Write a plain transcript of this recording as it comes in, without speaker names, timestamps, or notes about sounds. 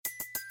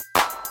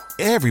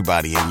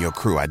Everybody in your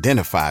crew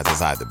identifies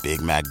as either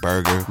Big Mac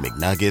Burger,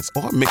 McNuggets,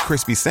 or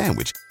McCrispy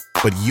Sandwich.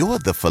 But you're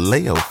the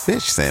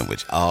Filet-O-Fish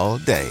Sandwich all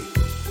day.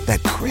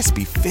 That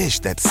crispy fish,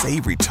 that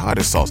savory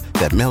tartar sauce,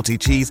 that melty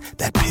cheese,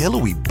 that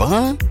pillowy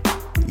bun.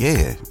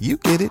 Yeah, you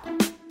get it.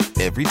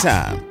 Every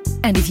time.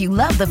 And if you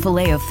love the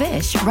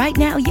Filet-O-Fish, right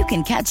now you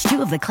can catch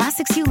two of the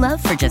classics you love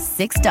for just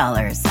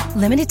 $6.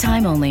 Limited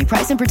time only.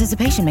 Price and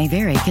participation may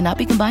vary. Cannot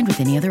be combined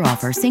with any other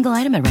offer. Single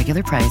item at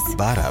regular price.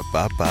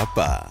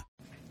 Ba-da-ba-ba-ba.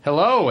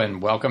 Hello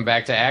and welcome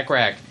back to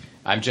ACRAC.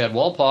 I'm Jed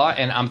Wolpaw,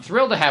 and I'm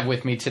thrilled to have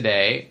with me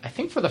today, I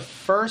think for the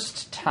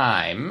first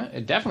time,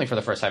 definitely for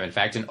the first time in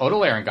fact, an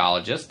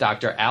otolaryngologist,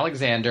 Dr.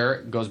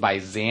 Alexander, goes by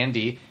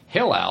Zandy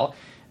Hillel.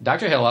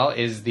 Dr. Hillel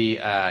is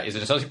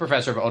an associate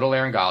professor of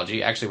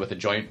otolaryngology, actually with a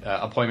joint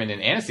appointment in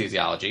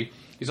anesthesiology.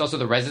 He's also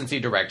the residency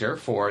director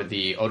for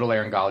the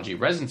otolaryngology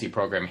residency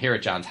program here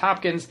at Johns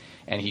Hopkins,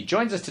 and he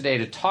joins us today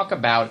to talk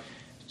about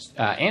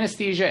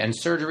anesthesia and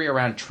surgery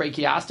around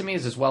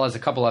tracheostomies, as well as a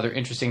couple other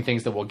interesting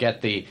things that we'll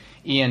get the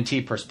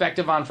ENT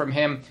perspective on from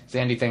him.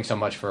 Zandy, thanks so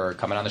much for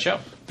coming on the show.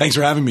 Thanks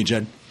for having me,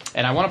 Jed.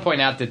 And I want to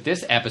point out that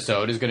this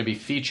episode is going to be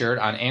featured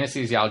on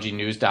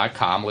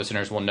anesthesiologynews.com.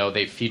 Listeners will know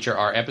they feature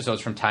our episodes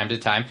from time to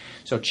time.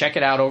 So check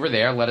it out over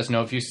there. Let us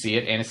know if you see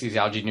it,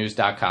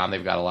 anesthesiologynews.com.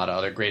 They've got a lot of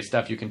other great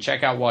stuff you can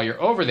check out while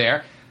you're over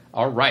there.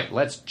 All right,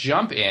 let's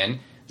jump in.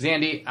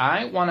 Zandy,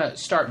 I want to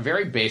start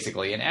very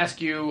basically and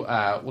ask you,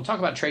 we'll talk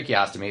about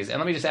tracheostomies, and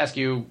let me just ask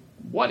you,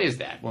 what is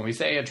that? When we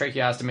say a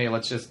tracheostomy,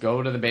 let's just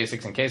go to the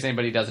basics in case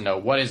anybody doesn't know.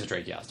 What is a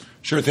tracheostomy?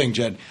 Sure thing,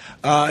 Jed.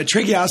 A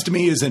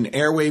tracheostomy is an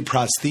airway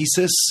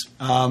prosthesis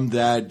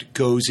that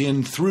goes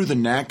in through the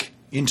neck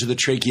into the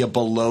trachea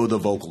below the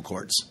vocal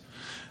cords.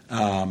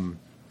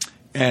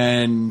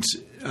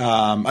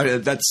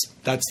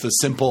 That's the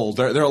simple.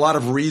 There are a lot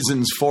of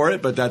reasons for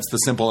it, but that's the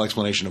simple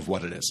explanation of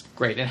what it is.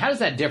 Great. And how does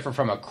that differ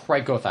from a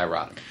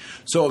cricothyrotomy?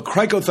 So a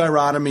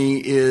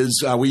cricothyrotomy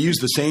is we use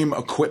the same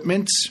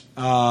equipment.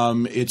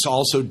 It's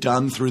also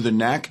done through the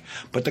neck,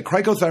 but the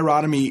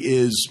cricothyrotomy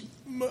is,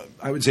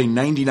 I would say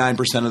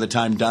 99% of the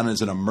time, done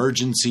as an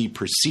emergency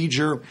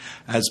procedure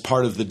as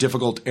part of the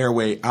difficult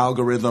airway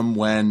algorithm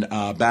when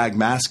bag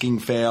masking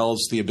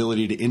fails, the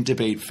ability to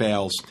intubate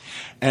fails.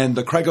 And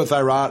the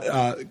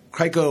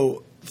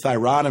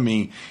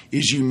cricothyrotomy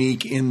is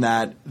unique in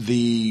that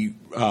the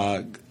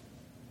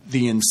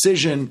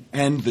incision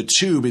and the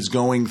tube is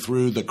going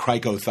through the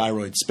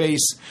cricothyroid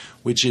space,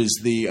 which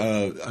is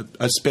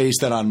a space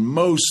that on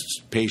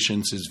most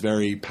patients is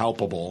very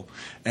palpable,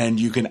 and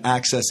you can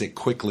access it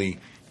quickly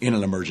in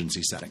an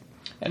emergency setting.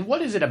 And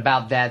what is it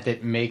about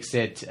that makes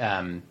it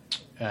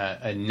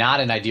not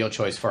an ideal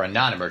choice for a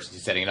non-emergency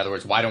setting? In other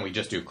words, why don't we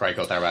just do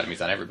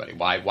cricothyrotomies on everybody?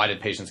 Why did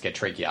patients get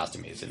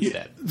tracheostomies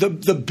instead?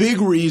 The big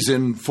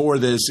reason for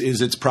this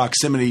is its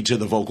proximity to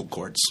the vocal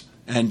cords.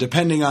 And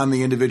depending on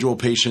the individual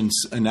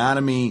patient's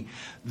anatomy,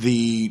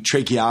 the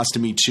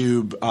tracheostomy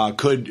tube or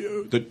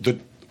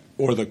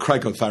the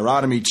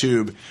cricothyrotomy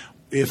tube,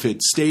 if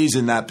it stays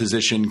in that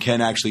position,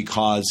 can actually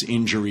cause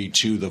injury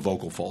to the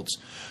vocal folds.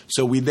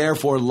 So we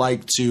therefore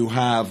like to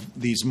have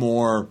these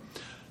more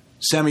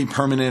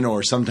semi-permanent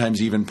or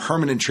sometimes even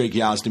permanent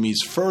tracheostomies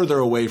further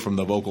away from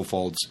the vocal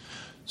folds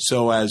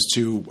so as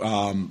to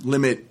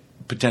limit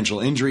potential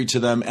injury to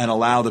them and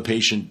allow the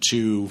patient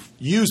to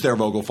use their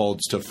vocal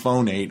folds to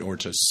phonate or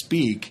to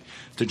speak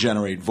to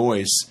generate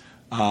voice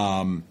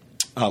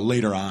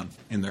later on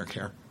in their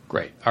care.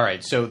 Great. All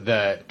right. So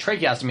the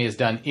tracheostomy is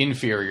done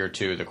inferior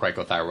to the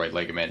cricothyroid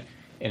ligament,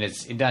 and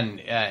it's done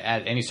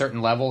at any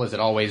certain level. Is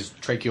it always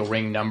tracheal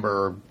ring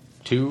number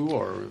 2?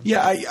 Or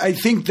yeah, I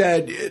think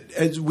that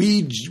as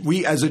we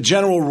as a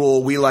general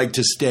rule, we like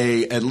to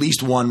stay at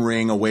least one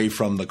ring away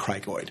from the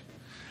cricoid.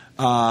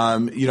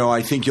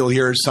 I think you'll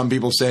hear some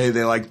people say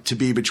they like to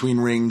be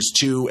between rings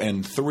 2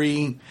 and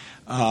 3,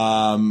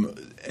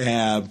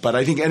 but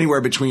I think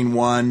anywhere between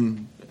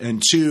 1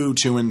 and 2,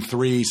 2 and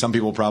 3, some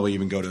people probably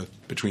even go to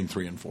between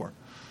 3 and 4.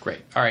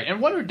 Great. All right.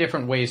 And what are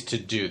different ways to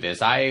do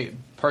this? I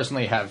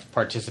personally have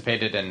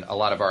participated, and a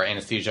lot of our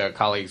anesthesia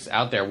colleagues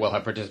out there will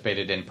have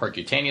participated in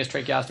percutaneous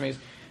tracheostomies.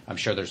 I'm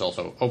sure there's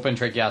also open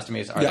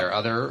tracheostomies. Are there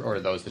other, or are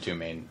those the two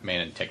main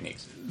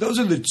techniques? Those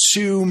are the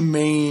two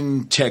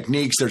main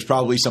techniques. There's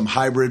probably some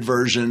hybrid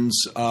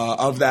versions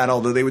of that,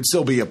 although they would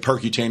still be a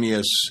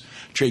percutaneous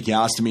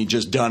tracheostomy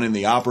just done in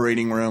the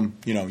operating room,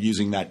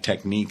 using that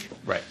technique.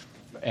 Right.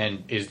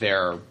 And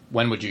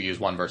when would you use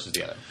one versus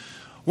the other?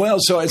 Well,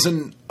 so as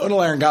an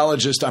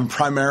otolaryngologist, I'm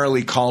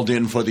primarily called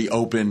in for the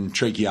open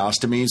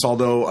tracheostomies,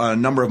 although a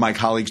number of my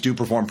colleagues do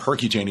perform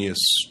percutaneous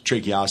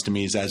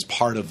tracheostomies as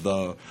part of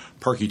the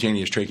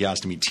percutaneous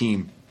tracheostomy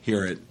team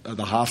here at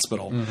the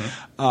hospital.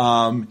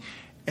 Mm-hmm.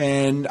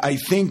 And I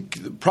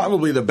think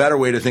probably the better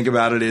way to think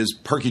about it is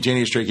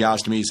percutaneous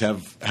tracheostomies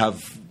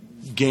have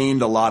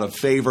gained a lot of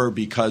favor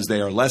because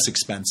they are less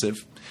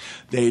expensive.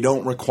 They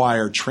don't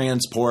require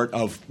transport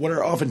of what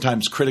are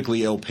oftentimes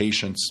critically ill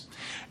patients.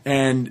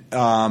 And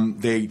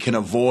they can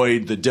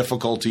avoid the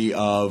difficulty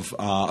of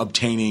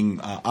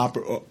obtaining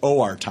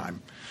OR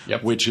time,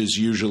 which is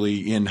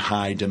usually in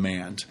high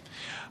demand.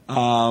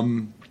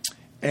 and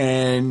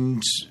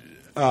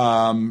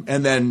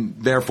then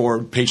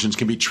therefore patients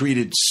can be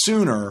treated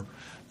sooner,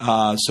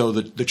 so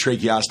that the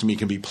tracheostomy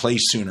can be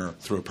placed sooner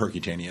through a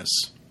percutaneous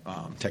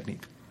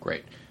technique.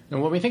 Great. Now,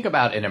 when we think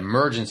about an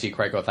emergency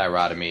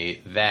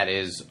cricothyrotomy, that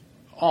is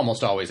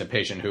almost always a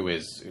patient who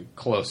is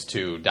close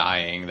to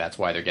dying. That's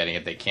why they're getting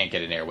it. They can't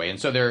get an airway, and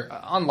so they're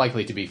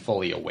unlikely to be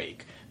fully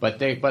awake.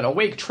 But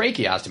awake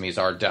tracheostomies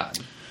are done.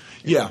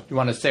 Yeah. You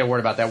want to say a word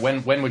about that?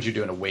 When would you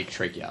do an awake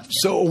tracheostomy?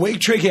 So awake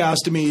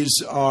tracheostomies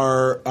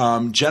are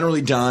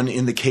generally done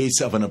in the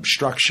case of an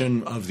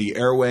obstruction of the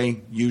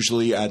airway,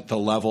 usually at the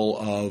level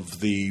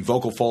of the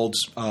vocal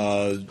folds.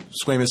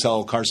 Squamous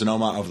cell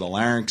carcinoma of the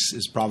larynx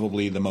is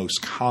probably the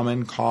most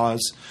common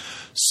cause.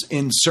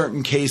 In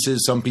certain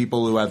cases, some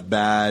people who have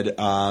bad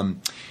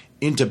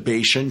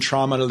intubation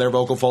trauma to their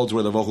vocal folds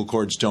where the vocal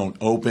cords don't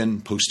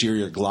open,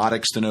 posterior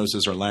glottic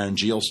stenosis or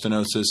laryngeal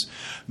stenosis,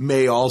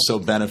 may also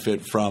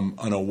benefit from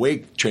an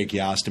awake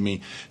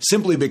tracheostomy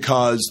simply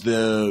because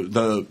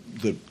the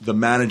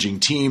managing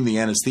team, the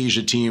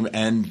anesthesia team,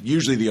 and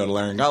usually the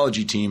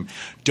otolaryngology team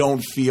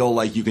don't feel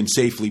like you can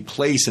safely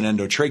place an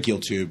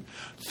endotracheal tube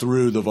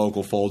through the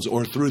vocal folds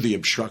or through the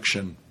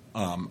obstruction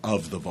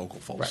of the vocal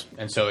folds. Right.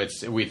 And so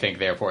we think,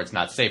 therefore, it's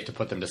not safe to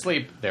put them to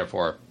sleep,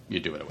 therefore you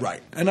do it away.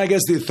 Right. And I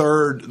guess the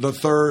third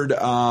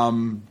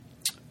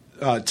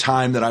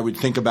time that I would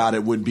think about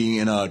it would be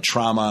in a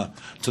trauma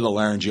to the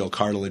laryngeal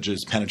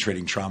cartilages,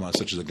 penetrating trauma,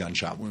 such as a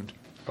gunshot wound.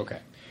 Okay.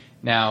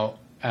 Now,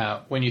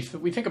 when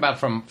we think about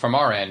from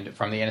our end,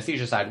 from the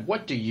anesthesia side,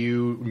 what do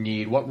you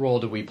need? What role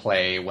do we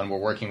play when we're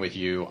working with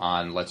you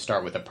on, let's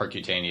start with a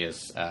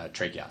percutaneous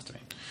tracheostomy?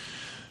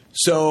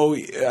 So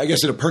I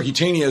guess in a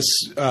percutaneous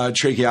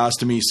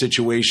tracheostomy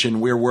situation,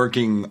 we're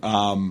working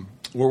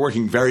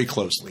very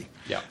closly.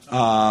 Yeah.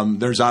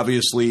 There's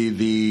obviously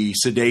the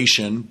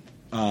sedation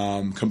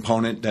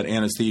component that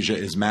anesthesia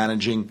is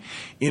managing.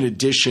 In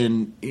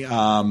addition,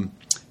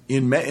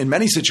 in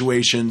many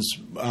situations,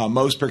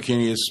 most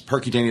percutaneous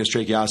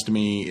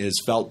tracheostomy is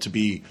felt to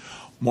be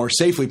more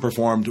safely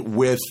performed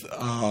with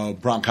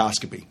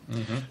bronchoscopy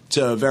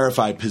to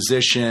verify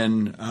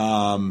position.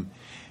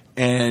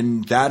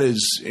 And that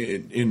is,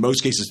 in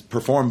most cases,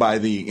 performed by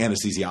the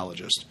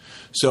anesthesiologist.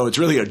 So it's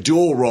really a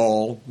dual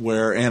role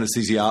where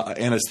anesthesia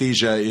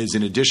is,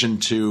 in addition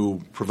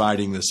to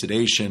providing the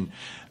sedation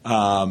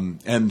and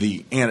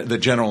the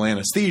general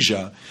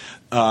anesthesia,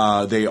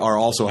 they are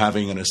also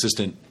having an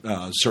assistant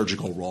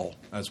surgical role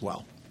as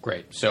well.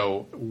 Great.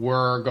 So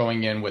we're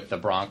going in with the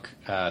bronch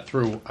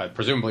through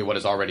presumably what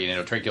is already an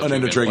endotracheal tube. An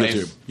endotracheal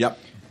tube, yep.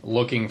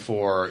 Looking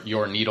for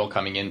your needle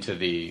coming into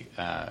the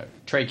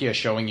trachea,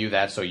 showing you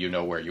that so you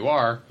know where you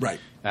are. Right.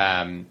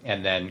 And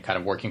then kind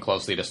of working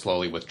closely to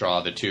slowly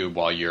withdraw the tube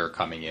while you're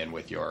coming in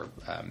with your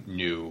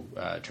new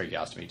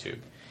tracheostomy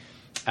tube.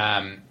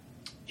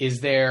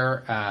 Is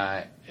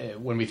there,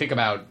 when we think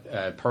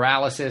about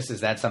paralysis,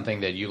 is that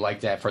something that you like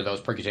to have for those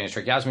percutaneous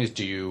tracheostomies?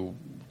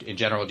 In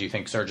general, do you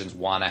think surgeons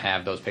want to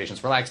have those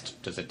patients relaxed?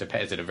 Does it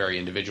depend? Is it a very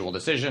individual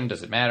decision?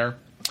 Does it matter?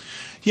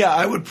 Yeah,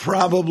 I would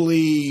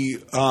probably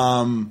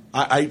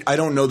I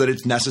don't know that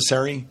it's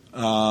necessary.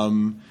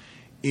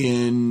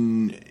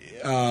 In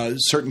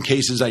certain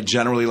cases, I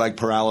generally like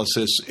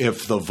paralysis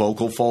if the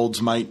vocal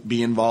folds might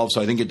be involved.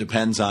 So I think it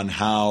depends on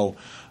how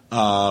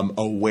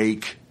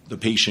awake the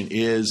patient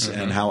is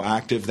and how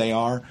active they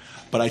are.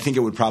 But I think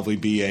it would probably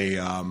be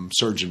a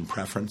surgeon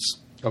preference.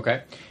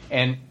 Okay.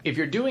 And if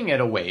you're doing it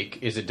awake,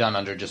 is it done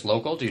under just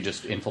local? Do you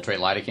just infiltrate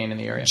lidocaine in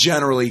the area?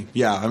 Generally,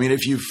 yeah. I mean,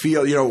 if you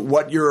feel,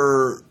 what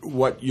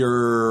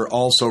you're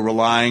also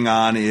relying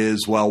on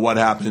is, well, what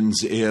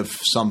happens if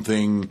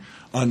something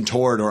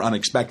untoward or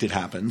unexpected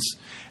happens?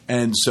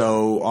 And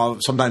so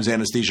sometimes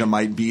anesthesia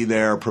might be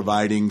there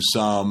providing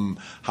some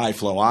high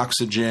flow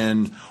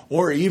oxygen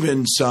or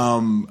even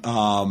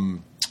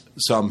some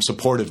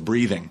supportive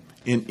breathing.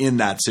 In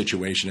that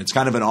situation. It's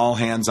kind of an all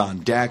hands on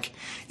deck.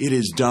 It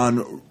is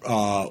done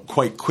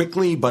quite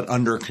quickly but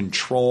under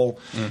control.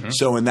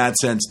 So in that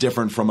sense,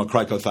 different from a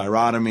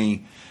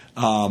cricothyrotomy,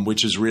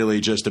 which is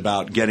really just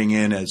about getting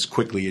in as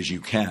quickly as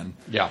you can.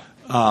 Yeah.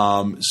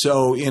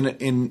 So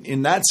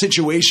in that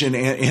situation,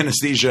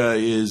 anesthesia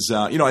is,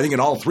 I think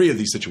in all three of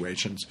these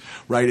situations,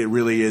 right, it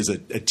really is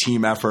a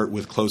team effort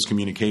with close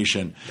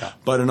communication. Yeah.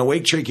 But an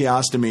awake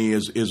tracheostomy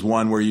is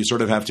one where you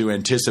sort of have to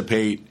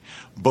anticipate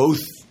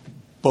both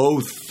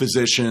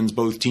physicians,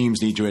 both teams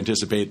need to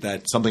anticipate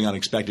that something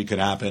unexpected could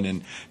happen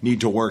and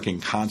need to work in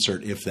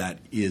concert if that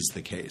is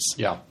the case.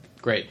 Yeah,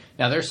 great.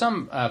 Now, there's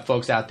some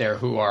folks out there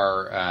who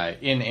are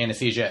in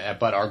anesthesia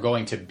but are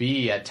going to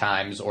be at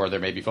times, or there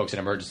may be folks in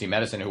emergency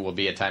medicine who will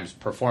be at times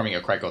performing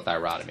a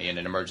cricothyrotomy in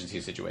an emergency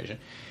situation.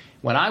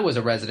 When I was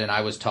a resident,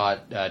 I was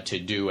taught to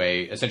do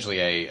essentially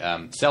a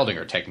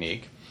Seldinger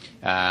technique.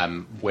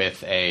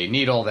 With a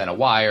needle, then a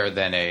wire,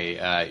 then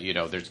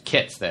there's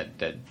kits that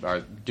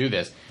do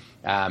this.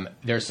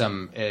 There's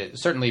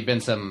certainly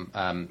been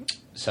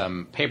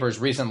some papers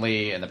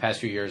recently in the past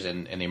few years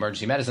in the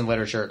emergency medicine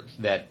literature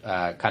that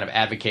kind of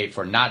advocate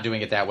for not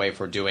doing it that way,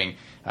 for doing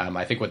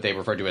I think what they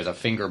refer to as a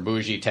finger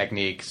bougie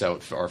technique,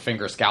 or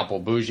finger scalpel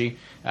bougie.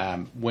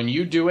 When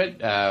you do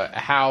it,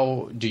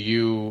 how do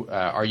you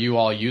are you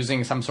all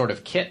using some sort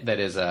of kit that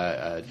is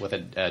with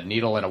a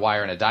needle and a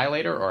wire and a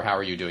dilator, or how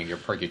are you doing your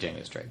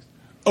percutaneous trachs?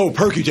 Oh,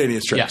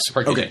 percutaneous trachs. Yes,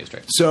 percutaneous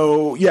trachs.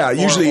 So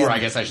usually, or I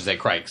guess I should say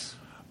crikes.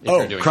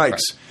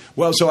 Crikes.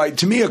 Well,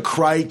 to me, a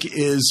crike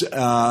is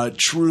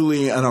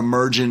truly an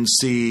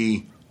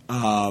emergency.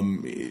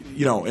 It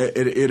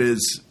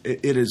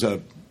is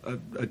a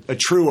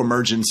true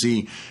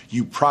emergency.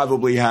 You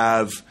probably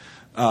have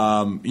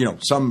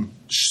some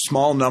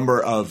small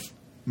number of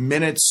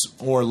minutes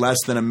or less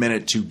than a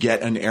minute to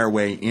get an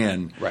airway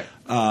in. Right.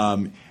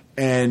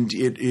 And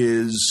it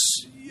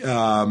is.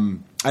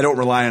 I don't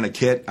rely on a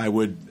kit. I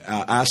would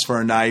ask for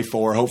a knife,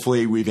 or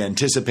hopefully we've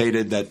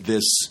anticipated that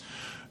this.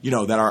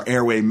 That our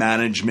airway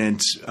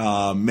management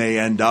may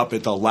end up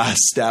at the last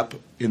step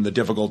in the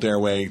difficult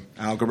airway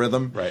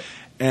algorithm. Right.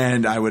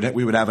 And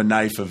we would have a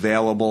knife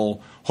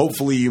available.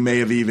 Hopefully you may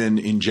have even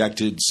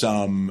injected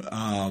some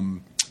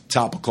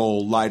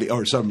topical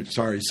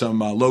some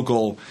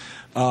local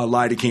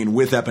lidocaine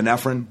with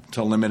epinephrine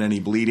to limit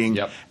any bleeding.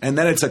 Yep. And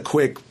then it's a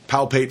quick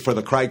palpate for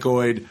the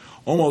cricoid,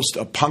 almost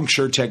a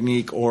puncture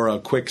technique or a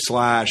quick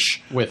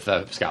slash with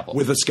a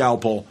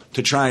scalpel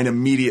to try and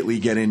immediately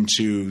get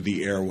into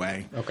the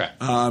airway. Okay.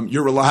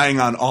 You're relying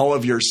on all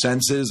of your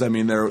senses. I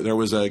mean, there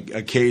was a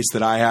case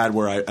that I had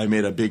where I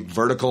made a big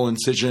vertical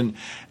incision,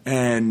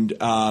 and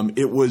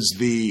it was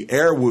the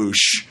air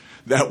whoosh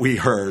that we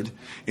heard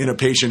in a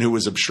patient who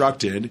was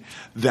obstructed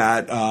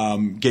that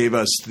gave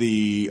us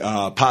the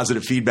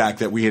positive feedback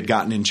that we had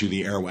gotten into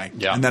the airway.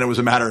 Yeah. And then it was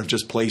a matter of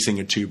just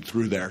placing a tube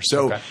through there.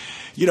 So,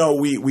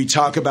 we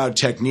talk about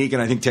technique,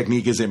 and I think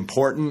technique is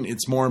important.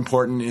 It's more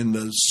important in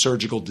the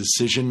surgical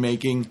decision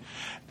making.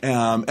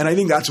 And I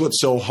think that's what's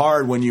so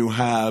hard when you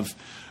have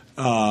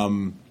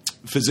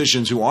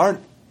physicians who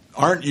aren't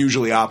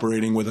usually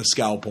operating with a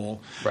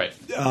scalpel. Right.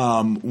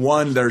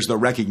 One, there's the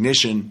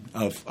recognition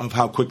of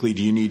how quickly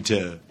do you need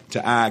to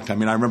act. I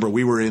mean, I remember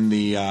we were in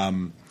the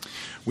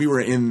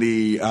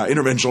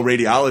interventional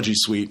radiology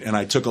suite, and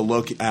I took a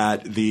look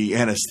at the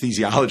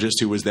anesthesiologist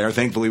who was there.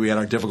 Thankfully, we had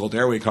our difficult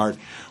airway cart.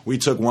 We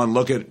took one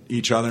look at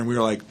each other, and we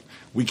were like,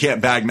 we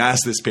can't bag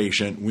mask this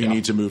patient. We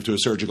need to move to a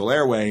surgical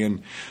airway.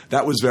 And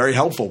that was very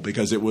helpful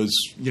because it was,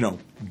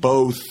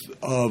 both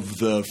of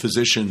the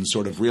physicians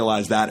sort of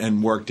realized that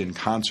and worked in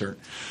concert.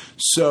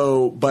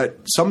 So, but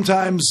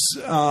sometimes,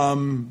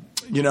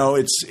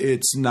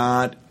 it's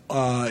not,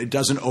 it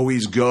doesn't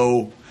always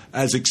go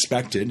as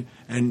expected.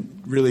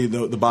 And really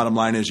the bottom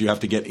line is you have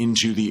to get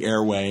into the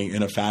airway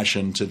in a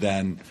fashion to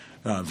then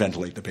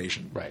ventilate the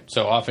patient. Right.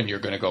 So often you're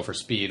going to go for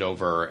speed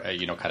over,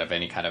 kind of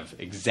any kind of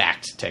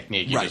exact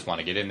technique. You just want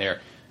to get in there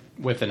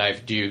with the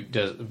knife.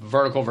 Does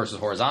vertical versus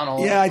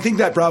horizontal? Yeah, I think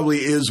that probably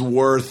is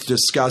worth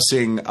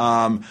discussing.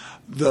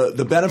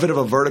 The benefit of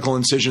a vertical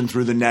incision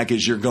through the neck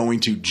is you're going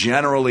to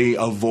generally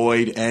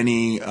avoid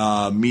any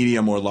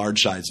medium or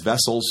large size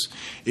vessels.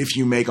 If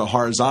you make a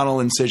horizontal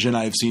incision,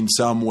 I've seen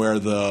some where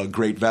the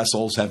great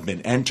vessels have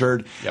been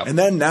entered. Yep. And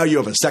then now you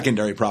have a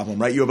secondary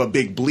problem, right? You have a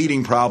big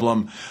bleeding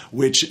problem,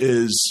 which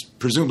is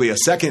presumably a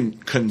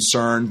second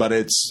concern, but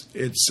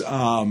it's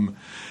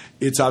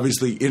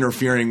obviously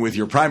interfering with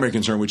your primary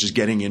concern, which is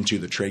getting into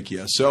the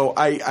trachea. So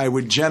I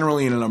would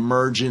generally, in an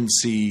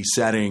emergency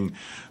setting,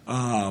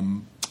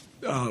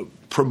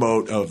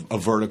 promote a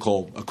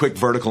quick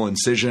vertical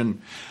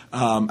incision.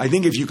 I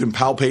think if you can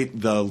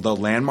palpate the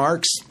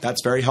landmarks,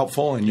 that's very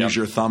helpful, and use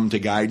your thumb to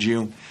guide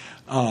you.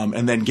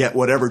 And then get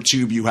whatever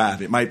tube you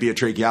have. It might be a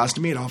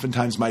tracheostomy. It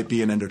oftentimes might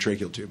be an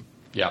endotracheal tube.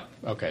 Yeah.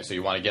 Okay. So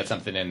you want to get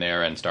something in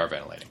there and start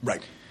ventilating.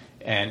 Right.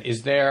 And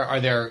are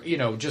there,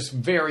 just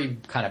very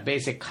kind of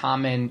basic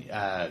common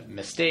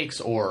mistakes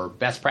or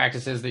best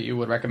practices that you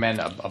would recommend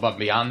above and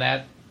beyond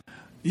that?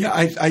 Yeah,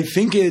 I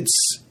think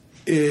it's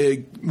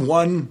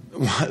one,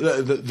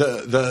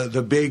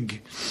 the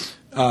big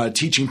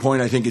teaching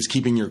point, I think, is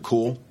keeping your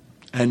cool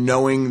and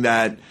knowing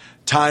that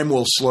time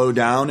will slow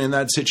down in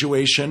that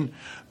situation.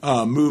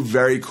 Move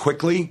very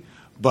quickly,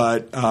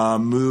 but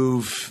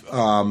move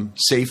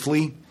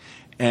safely,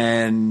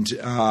 and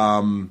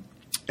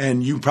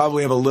you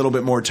probably have a little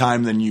bit more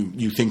time than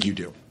you think you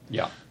do.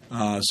 Yeah.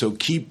 So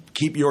keep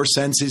your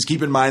senses.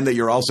 Keep in mind that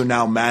you're also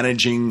now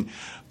managing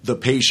the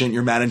patient.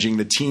 You're managing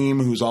the team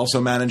who's also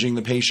managing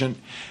the patient.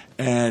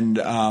 And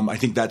I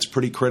think that's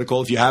pretty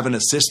critical. If you have an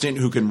assistant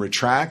who can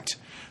retract,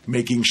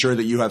 making sure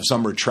that you have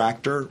some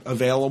retractor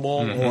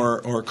available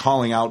or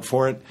calling out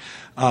for it.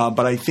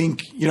 But I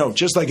think,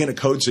 just like in a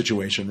code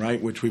situation,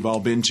 right, which we've all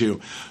been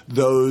to,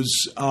 those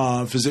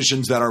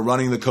physicians that are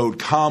running the code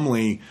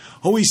calmly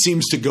always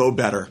seems to go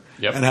better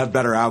and have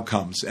better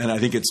outcomes. And I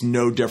think it's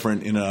no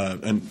different in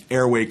an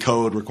airway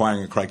code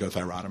requiring a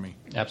cricothyrotomy.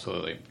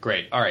 Absolutely.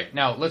 Great. All right.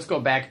 Now, let's go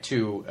back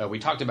to, we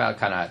talked about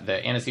kind of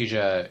the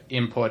anesthesia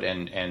input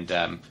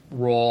and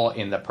role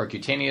in the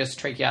percutaneous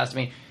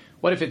tracheostomy.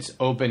 What if it's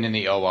open in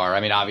the OR?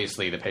 I mean,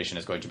 obviously, the patient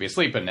is going to be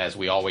asleep, and as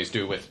we always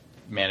do with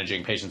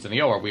managing patients in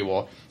the OR, we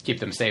will keep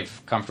them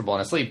safe, comfortable,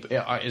 and asleep.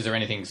 Is there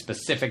anything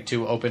specific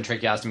to open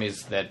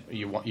tracheostomies that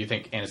you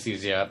think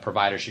anesthesia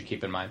providers should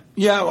keep in mind?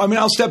 Yeah, I mean,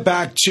 I'll step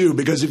back, too,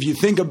 because if you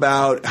think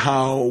about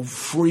how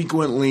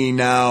frequently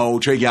now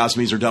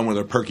tracheostomies are done with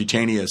a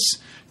percutaneous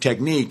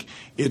technique,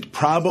 it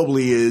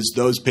probably is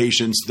those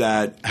patients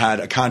that had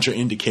a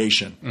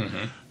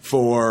contraindication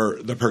for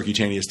the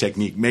percutaneous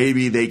technique.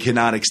 Maybe they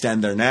cannot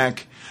extend their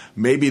neck.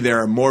 Maybe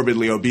they're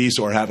morbidly obese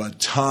or have a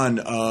ton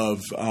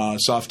of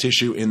soft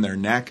tissue in their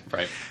neck.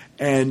 Right.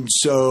 And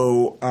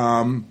so,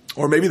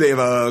 or maybe they have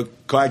a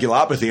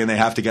coagulopathy and they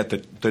have to get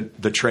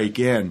the trach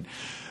in.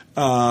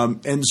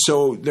 And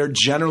so they're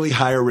generally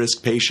higher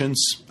risk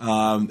patients,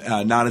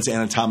 not as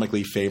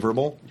anatomically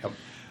favorable. Yep.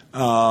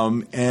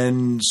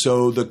 And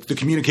so the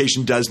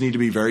communication does need to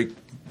be very,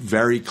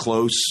 very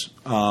close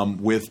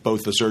with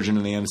both the surgeon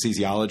and the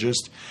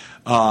anesthesiologist.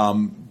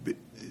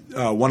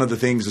 One of the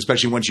things,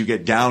 especially once you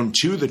get down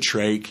to the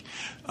trach,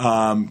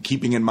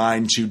 keeping in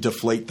mind to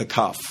deflate the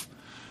cuff.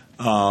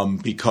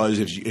 Because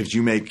if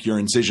you make your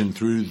incision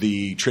through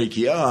the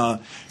trachea,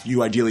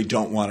 you ideally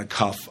don't want to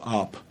cuff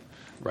up.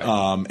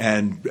 Right.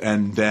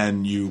 And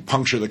then you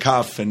puncture the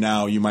cuff, and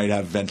now you might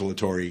have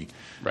ventilatory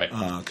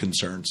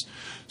concerns.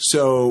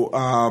 So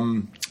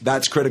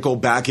that's critical.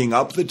 Backing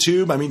up the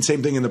tube. I mean,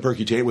 same thing in with the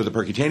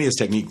percutaneous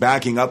technique.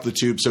 Backing up the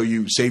tube so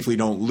you safely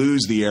don't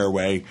lose the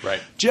airway,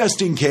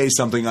 just in case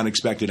something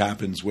unexpected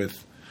happens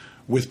with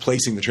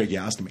placing the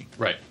tracheostomy.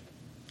 Right.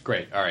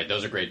 Great. All right.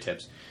 Those are great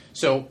tips.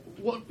 So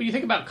what do you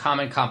think about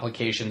common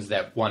complications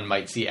that one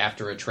might see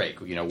after a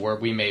trach? You know, where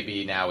we may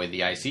be now in the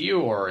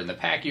ICU or in the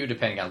PACU,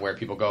 depending on where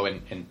people go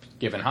in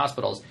given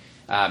hospitals.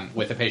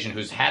 With a patient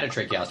who's had a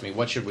tracheostomy,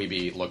 what should we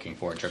be looking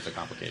for in terms of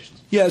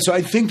complications? Yeah, so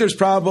I think there's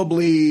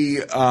probably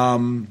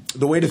the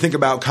way to think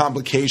about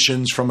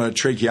complications from a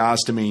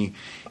tracheostomy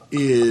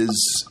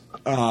is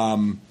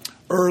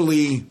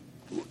early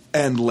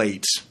and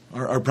late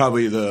are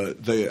probably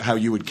the how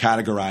you would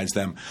categorize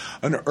them.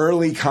 An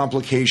early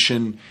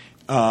complication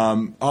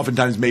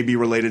oftentimes may be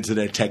related to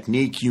the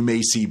technique. You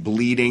may see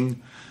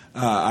bleeding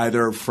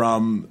either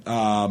from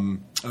a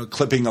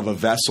clipping of a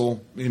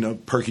vessel,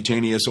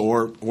 percutaneous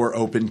or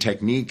open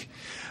technique.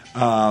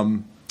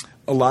 A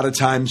lot of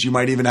times you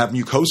might even have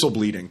mucosal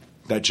bleeding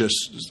that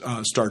just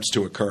starts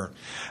to occur.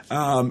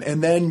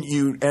 And then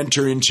you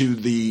enter into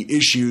the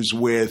issues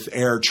with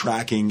air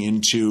tracking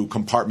into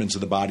compartments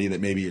of the body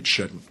that maybe it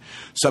shouldn't.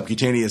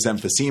 Subcutaneous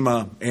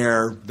emphysema,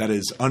 air that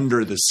is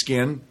under the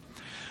skin.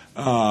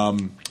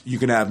 You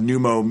can have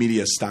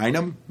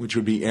pneumomediastinum, which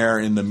would be air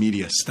in the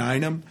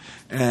mediastinum,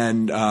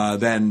 and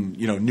then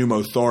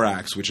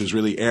pneumothorax, which is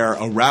really air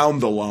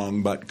around the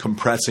lung but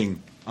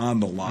compressing on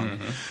the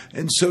lung.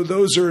 And so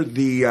those are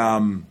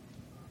the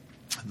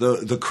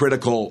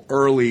critical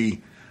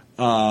early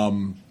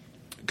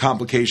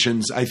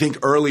complications. I think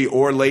early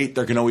or late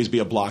there can always be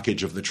a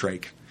blockage of the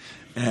trach,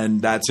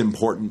 and that's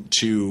important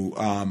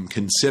to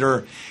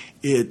consider.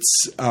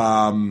 It's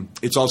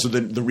also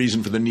the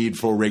reason for the need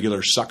for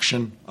regular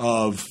suction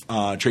of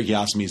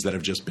tracheostomies that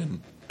have just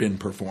been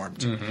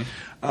performed.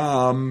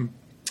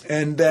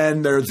 And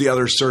then there's the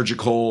other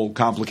surgical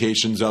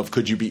complications of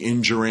could you be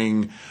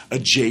injuring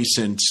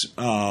adjacent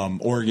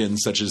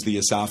organs such as the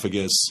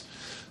esophagus,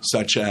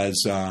 such as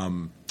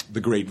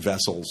the great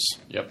vessels.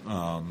 Yep.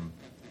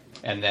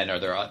 And then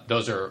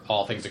those are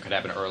all things that could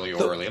happen early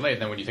or early and late.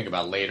 And then when you think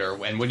about later,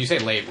 and when you say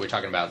late, we're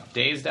talking about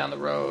days down the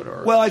road?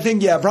 Or? Well, I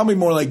think, probably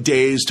more like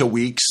days to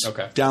weeks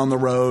down the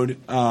road.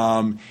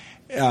 One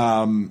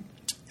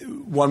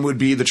would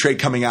be the trach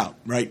coming out,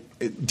 right?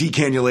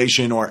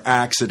 Decannulation or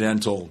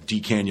accidental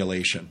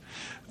decannulation.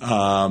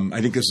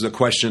 I think this is a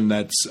question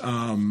that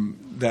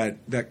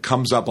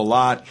comes up a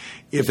lot.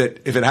 If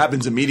it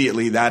happens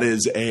immediately, that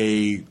is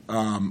a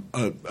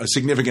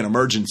significant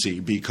emergency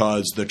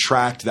because the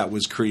tract that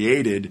was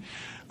created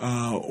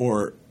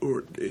or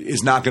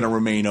is not going to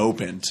remain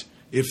opened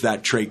if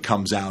that trach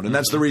comes out. And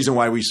that's the reason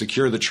why we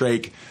secure the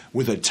trach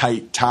with a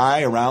tight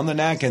tie around the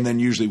neck and then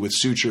usually with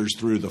sutures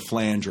through the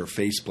flange or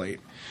faceplate.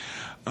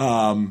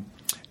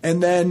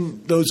 And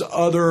then those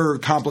other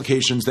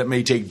complications that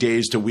may take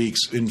days to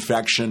weeks,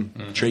 infection,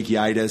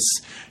 tracheitis.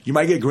 You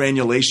might get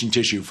granulation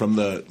tissue from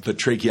the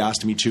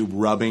tracheostomy tube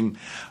rubbing.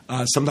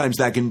 Sometimes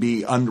that can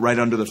be right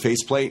under the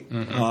faceplate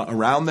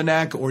around the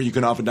neck, or you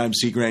can oftentimes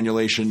see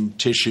granulation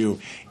tissue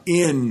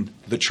in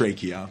the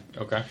trachea.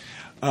 Okay.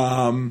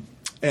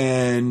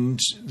 And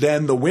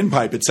then the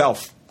windpipe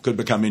itself could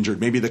become injured.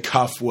 Maybe the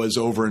cuff was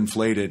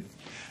overinflated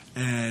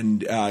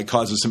and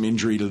causes some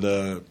injury to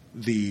the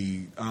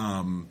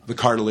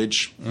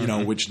cartilage,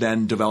 which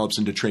then develops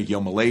into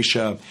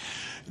tracheomalacia.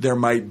 There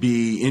might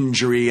be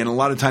injury, and a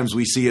lot of times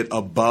we see it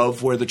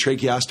above where the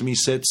tracheostomy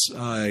sits,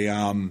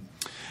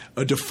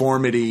 a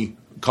deformity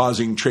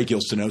causing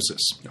tracheal stenosis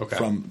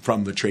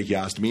from the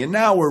tracheostomy. And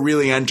now we're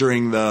really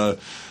entering the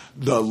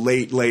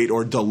late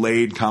or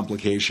delayed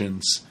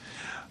complications.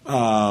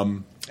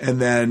 And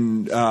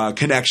then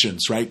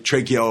connections, right?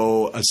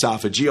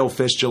 Tracheoesophageal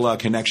fistula,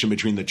 connection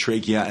between the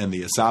trachea and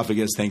the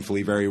esophagus,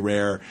 thankfully very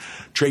rare.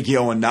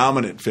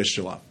 Tracheoinnominate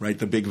fistula, right?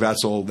 The big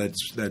vessel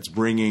that's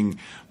bringing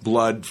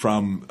blood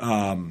from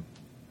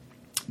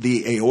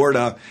the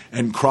aorta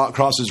and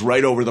crosses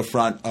right over the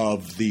front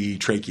of the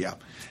trachea.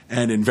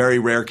 And in very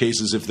rare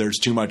cases, if there's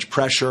too much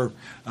pressure,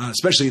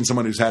 especially in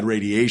someone who's had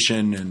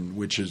radiation and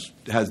which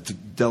has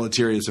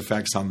deleterious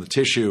effects on the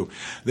tissue,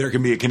 there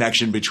can be a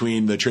connection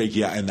between the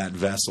trachea and that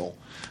vessel.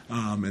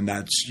 And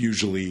that's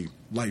usually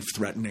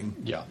life-threatening.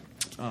 Yeah.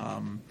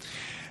 And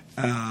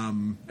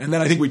then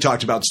I think we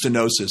talked about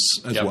stenosis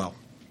as well.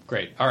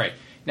 Great. All right.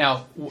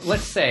 Now,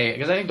 let's say,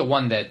 because I think the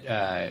one that,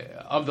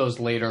 of those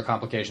later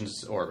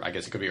complications, or I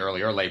guess it could be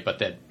early or late, but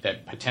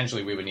that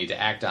potentially we would need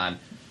to act on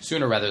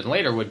sooner rather than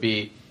later would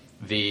be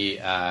the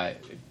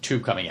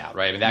tube coming out,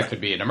 right? I mean, that could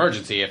be an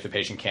emergency if the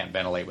patient can't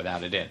ventilate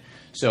without it in.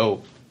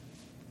 So,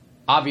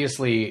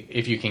 obviously,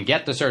 if you can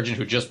get the surgeon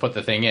who just put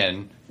the thing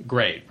in,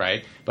 great,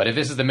 right? But if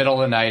this is the middle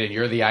of the night and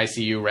you're the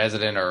ICU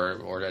resident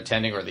or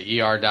attending or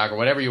the ER doc or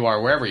whatever you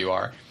are, wherever you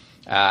are,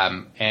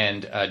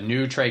 and a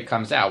new trach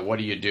comes out, what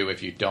do you do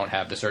if you don't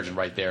have the surgeon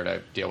right there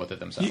to deal with it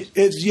themselves?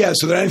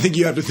 So then I think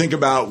you have to think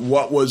about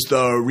what was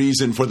the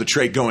reason for the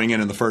trach going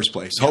in the first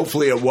place. Yeah.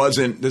 Hopefully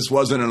this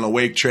wasn't an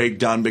awake trach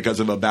done because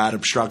of a bad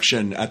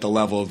obstruction at the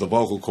level of the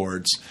vocal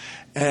cords.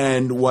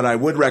 And what I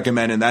would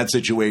recommend in that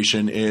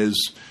situation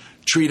is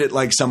treat it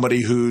like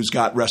somebody who's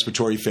got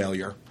respiratory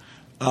failure.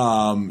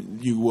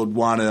 You would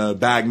want to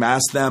bag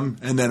mask them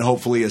and then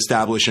hopefully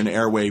establish an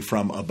airway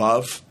from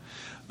above.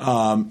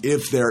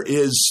 If there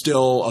is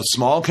still a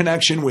small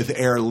connection with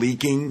air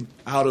leaking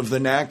out of the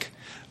neck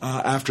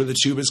after the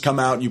tube has come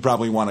out, you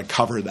probably want to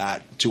cover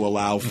that to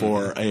allow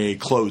for a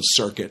closed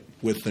circuit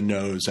with the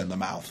nose and the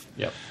mouth.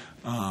 Yep.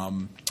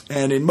 And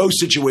in most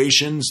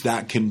situations,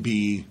 that can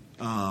be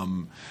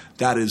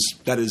that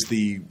is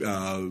the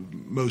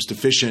most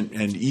efficient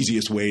and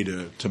easiest way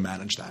to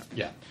manage that.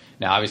 Yeah.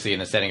 Now, obviously, in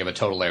the setting of a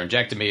total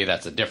laryngectomy,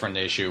 that's a different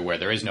issue where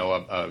there is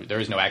no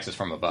access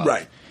from above.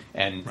 Right.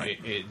 And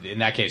in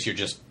that case, you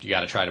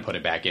got to try to put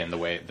it back in the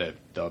way the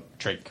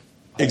trach.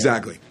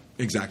 Exactly.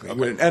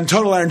 Okay. And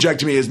total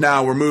laryngectomy is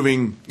now we're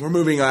moving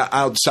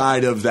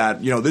outside of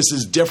that. This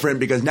is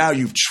different because now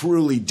you've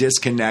truly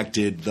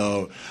disconnected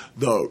the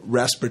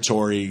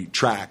respiratory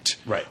tract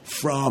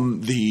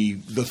from the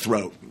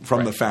throat,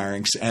 from the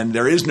pharynx, and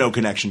there is no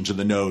connection to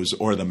the nose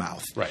or the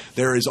mouth. Right.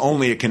 There is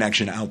only a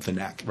connection out the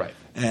neck. Right.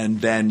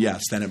 And then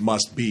then it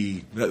must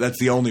be that's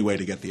the only way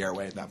to get the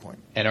airway at that point.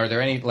 And are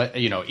there any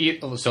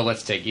so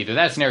let's take either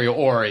that scenario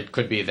or it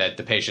could be that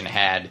the patient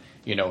had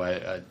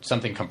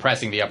something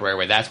compressing the upper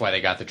airway. That's why they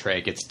got the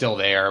trach. It's still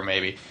there,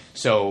 maybe.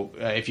 So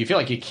if you feel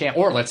like you can't,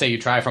 or let's say you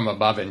try from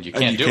above and you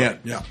can't do it.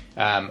 Yeah.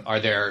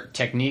 Are there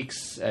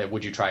techniques?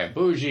 Would you try a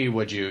bougie?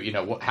 Would you,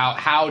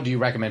 how do you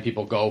recommend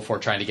people go for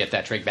trying to get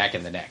that trach back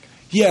in the neck?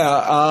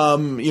 Yeah,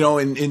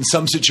 in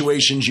some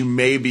situations you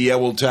may be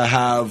able to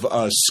have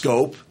a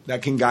scope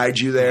that can guide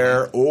you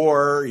there,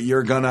 or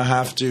you're going to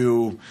have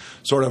to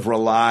sort of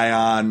rely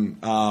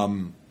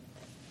on,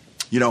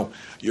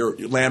 your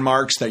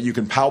landmarks that you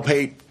can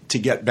palpate to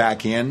get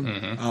back in,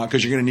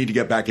 because you're going to need to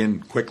get back in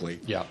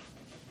quickly. Yeah.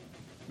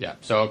 Yeah.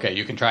 So,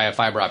 you can try a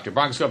fiber optic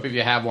bronchoscope if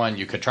you have one.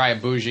 You could try a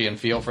bougie and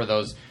feel for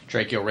those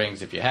tracheal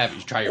rings if you have. You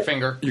try your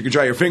finger. You can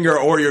try your finger,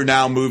 or you're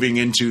now moving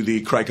into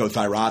the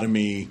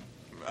cricothyrotomy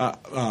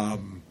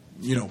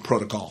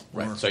protocol.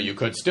 Right. So you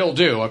could still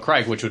do a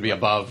cric, which would be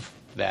above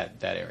that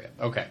area.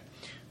 Okay,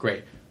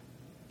 great.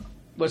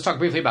 Let's talk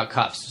briefly about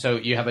cuffs. So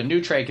you have a new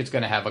trach, it's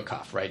going to have a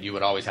cuff, right? You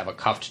would always have a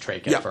cuffed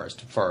trach at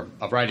first. For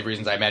a variety of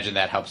reasons, I imagine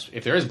that helps.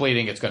 If there is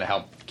bleeding, it's going to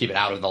help keep it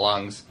out of the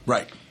lungs.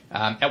 Right.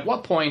 At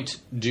what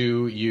point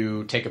do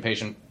you take a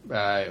patient,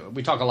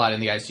 we talk a lot in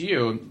the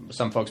ICU,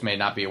 some folks may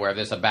not be aware of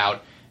this,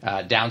 about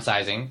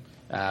downsizing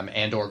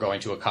and or going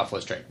to a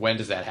cuffless trach. When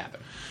does that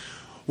happen?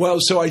 Well,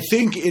 so I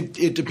think it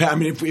depends. I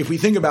mean, if we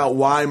think about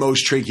why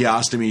most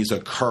tracheostomies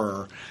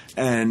occur,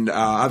 and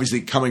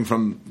obviously coming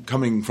from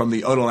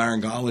the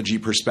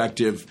otolaryngology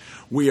perspective,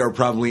 we are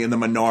probably in the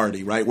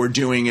minority, right? We're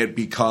doing it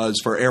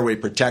for airway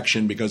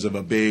protection because of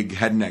a big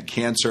head and neck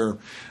cancer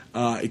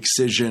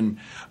excision,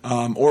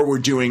 or we're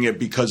doing it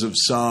because of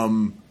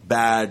some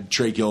bad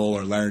tracheal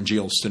or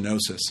laryngeal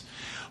stenosis.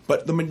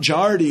 But the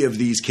majority of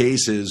these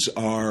cases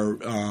are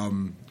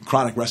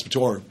chronic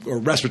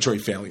respiratory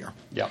failure.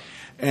 Yeah.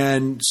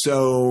 And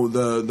so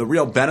the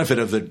real benefit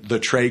of the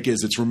trach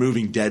is it's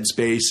removing dead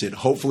space. It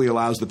hopefully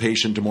allows the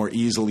patient to more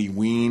easily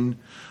wean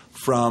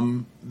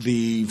from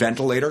the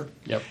ventilator.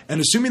 Yep.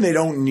 And assuming they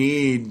don't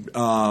need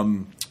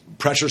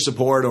pressure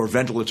support or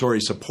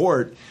ventilatory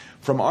support,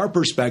 from our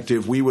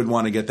perspective, we would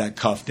want to get that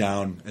cuff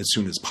down as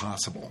soon as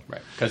possible.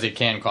 Right, because it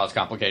can cause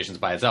complications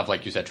by itself,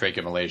 like you said,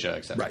 tracheomalacia,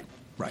 et cetera.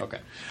 Right. Okay.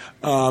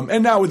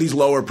 And now with these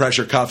lower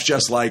pressure cuffs,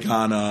 just like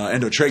on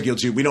endotracheal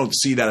tube, we don't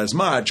see that as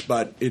much,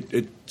 but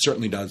it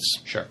certainly does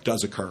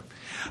occur.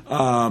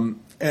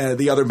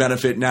 The other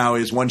benefit now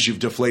is once you've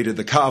deflated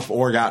the cuff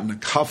or gotten a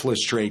cuffless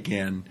trach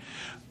in,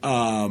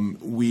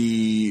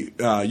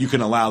 you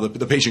can allow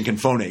the patient can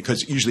phonate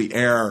because usually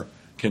air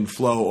can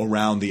flow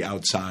around the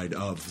outside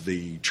of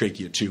the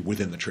trachea tube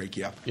within the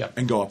trachea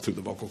and go up through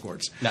the vocal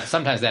cords. Now,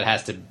 sometimes that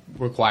has to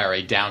require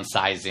a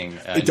downsizing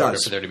in order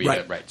for there to be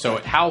right. So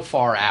how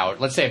far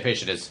out? Let's say a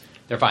patient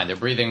they're fine. They're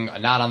breathing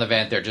not on the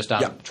vent. They're just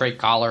on trach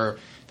collar.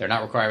 They're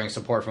not requiring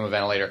support from a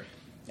ventilator.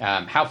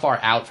 How far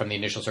out from the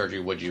initial surgery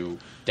would you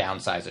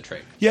downsize a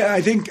trach? Yeah,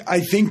 I think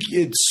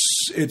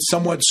it's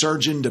somewhat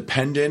surgeon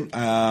dependent.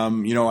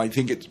 I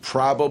think it's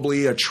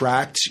probably a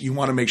tract. You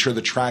want to make sure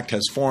the tract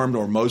has formed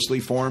or mostly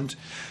formed.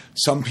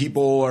 Some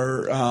people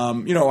are,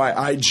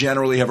 I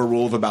generally have a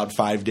rule of about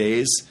 5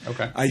 days.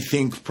 Okay. I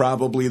think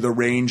probably the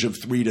range of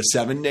 3 to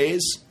 7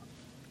 days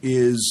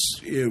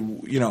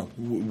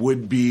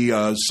would be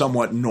a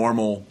somewhat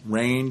normal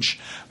range.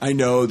 I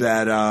know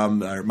that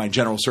our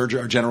general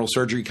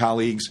surgery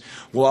colleagues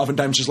will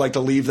oftentimes just like to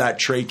leave that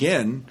trach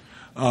in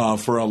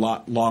for a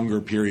lot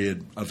longer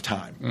period of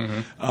time.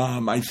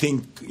 Mm-hmm. I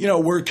think,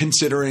 we're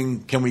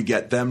considering, can we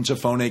get them to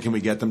phonate? Can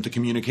we get them to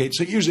communicate?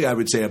 So usually I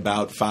would say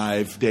about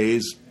 5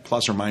 days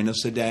plus or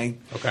minus a day.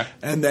 Okay.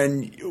 And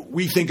then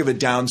we think of it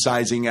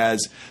downsizing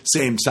as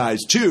same size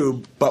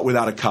tube, but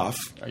without a cuff.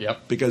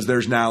 Yep. Because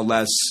there's now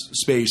less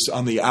space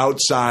on the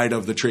outside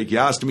of the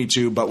tracheostomy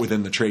tube, but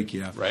within the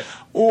trachea. Right.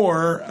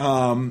 Or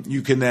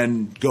you can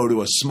then go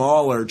to a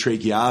smaller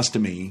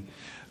tracheostomy,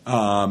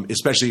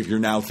 especially if you're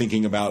now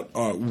thinking about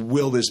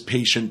will we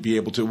be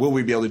able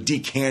to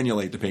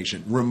decannulate the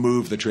patient,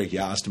 remove the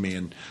tracheostomy,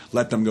 and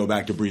let them go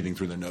back to breathing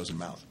through their nose and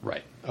mouth.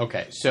 Right.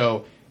 Okay.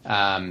 So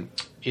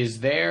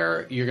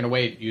you're going to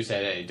wait, you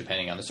said,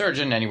 depending on the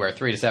surgeon, anywhere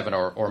 3 to 7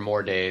 or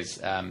more days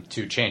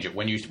to change it.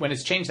 When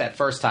it's changed that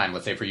first time,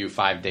 let's say for you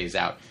 5 days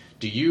out,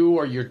 do you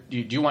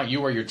want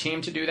you or your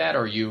team to do that,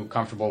 or are you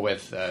comfortable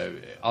with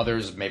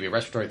others, maybe a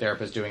respiratory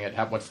therapist doing it?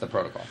 What's the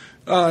protocol?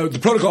 The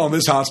protocol in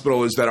this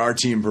hospital is that our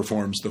team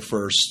performs the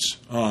first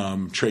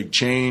trach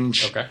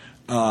change. Okay.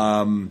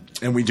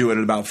 And we do it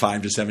in about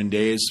 5 to 7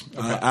 days.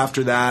 Okay.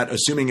 After that,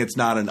 assuming it's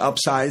not an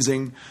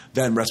upsizing,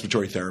 then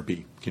respiratory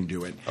therapy can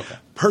do it. Okay.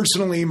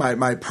 Personally,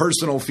 my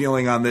personal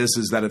feeling on this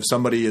is that if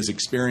somebody is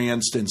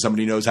experienced and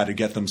somebody knows how to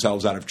get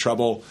themselves out of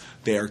trouble,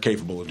 they are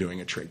capable of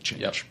doing a trach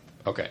change. Yep.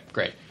 Okay,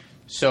 great.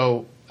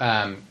 So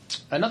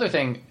another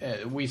thing,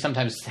 we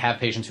sometimes have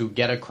patients who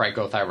get a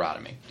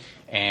cricothyrotomy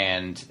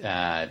and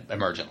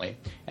emergently,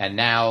 and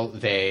now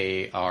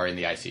they are in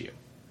the ICU.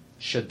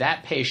 Should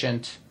that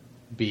patient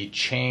be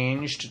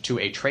changed to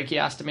a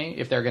tracheostomy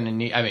if they're going to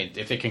need? I mean,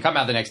 if they can come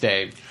out the next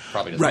day,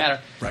 probably doesn't matter.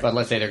 Right. But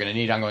let's say they're going to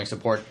need ongoing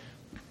support.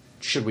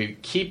 Should we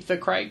keep the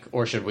cric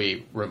or should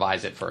we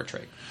revise it for a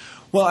trach?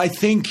 Well, I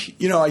think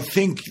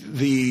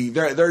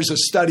there's a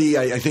study.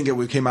 I think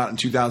it came out in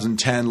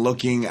 2010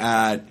 looking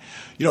at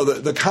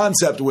the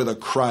concept with a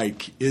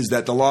cric is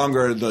that the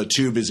longer the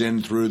tube is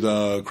in through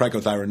the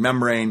cricothyroid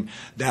membrane,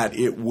 that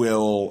it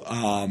will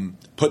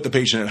put the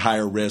patient at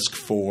higher risk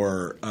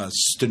for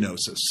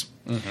stenosis.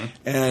 Mm-hmm.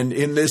 And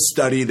in this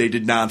study, they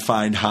did not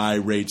find high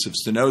rates of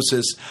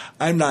stenosis.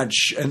 I'm not,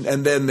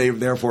 and then they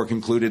therefore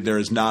concluded there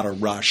is not a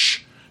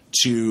rush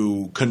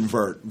to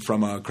convert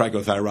from a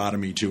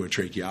cricothyrotomy to a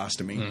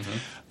tracheostomy.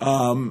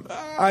 Mm-hmm.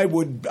 I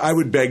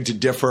would beg to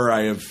differ.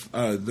 I have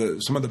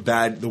some of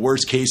the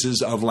worst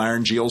cases of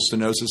laryngeal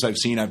stenosis I've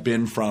seen have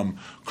been from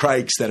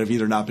crics that have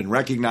either not been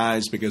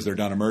recognized because they're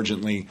done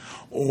emergently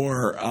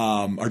or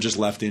are just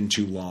left in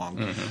too long.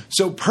 Mm-hmm.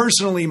 So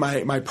personally,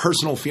 my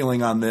personal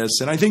feeling on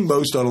this, and I think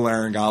most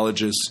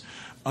otolaryngologists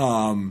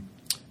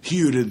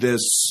hew to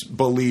this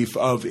belief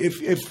of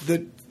if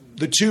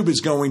the tube is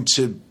going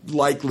to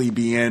likely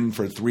be in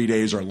for 3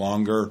 days or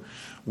longer,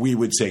 we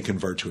would say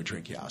convert to a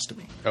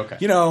tracheostomy. Okay.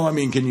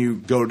 Can you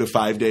go to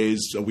 5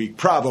 days a week?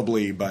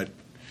 Probably, but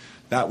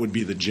that would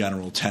be the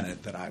general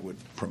tenet that I would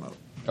promote.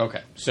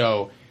 Okay.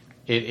 So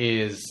it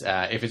is,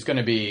 if it's going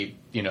to be,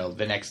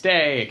 the next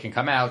day, it can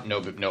come out, no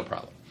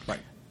problem. Right.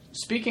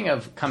 Speaking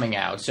of coming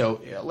out,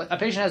 so a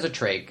patient has a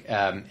trach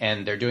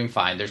and they're doing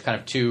fine. There's kind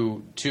of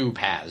two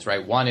paths,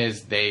 right? One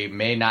is they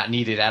may not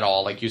need it at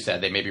all, like you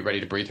said. They may be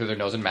ready to breathe through their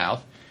nose and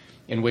mouth,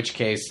 in which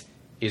case,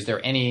 is there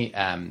any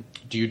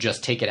do you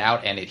just take it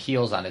out and it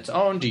heals on its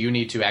own? Do you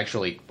need to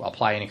actually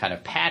apply any kind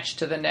of patch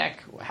to the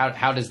neck?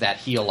 How does that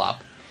heal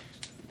up?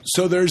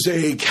 So there's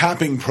a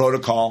capping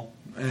protocol,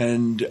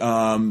 and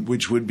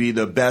which would be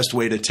the best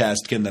way to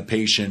test can the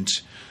patient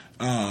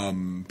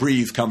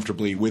breathe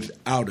comfortably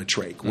without a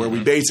trach, where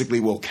we basically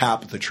will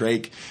cap the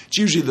trach. It's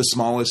usually the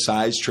smallest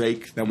size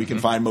trach that we can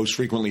find, most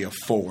frequently a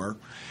 4.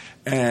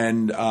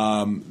 And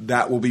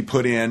that will be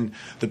put in.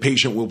 The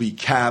patient will be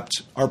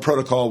capped. Our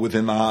protocol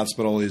within the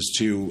hospital is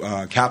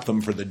to cap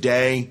them for the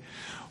day,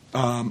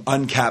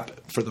 uncap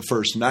for the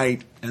first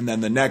night, and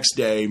then the next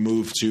day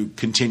move to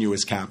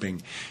continuous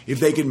capping. If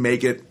they can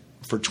make it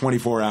for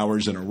 24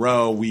 hours in a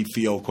row, we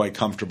feel quite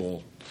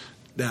comfortable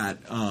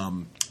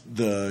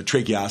the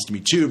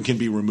tracheostomy tube can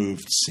be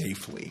removed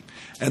safely.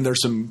 And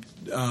there's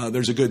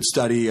a good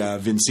study.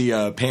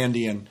 Vincia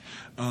Pandian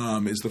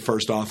is the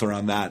first author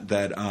on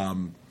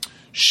that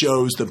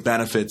shows the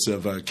benefits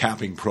of a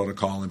capping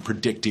protocol and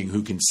predicting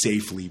who can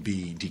safely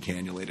be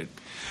decannulated.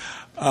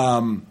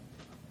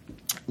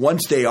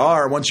 Once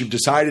you've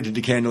decided to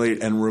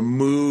decannulate and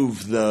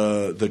remove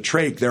the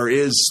trach, there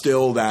is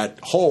still that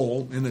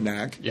hole in the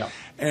neck. Yeah.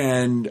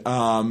 And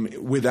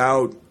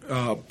without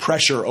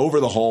pressure over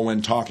the hole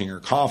when talking or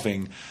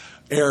coughing,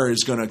 air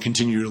is going to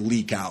continue to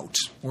leak out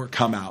or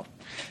come out.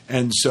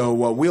 And so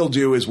what we'll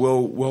do is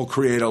we'll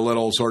create a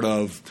little sort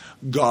of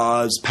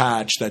gauze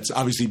patch that's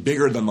obviously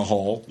bigger than the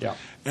hole, yeah.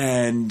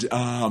 and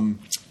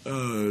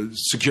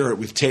secure it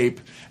with tape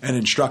and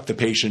instruct the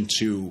patient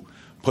to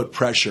put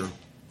pressure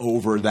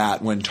over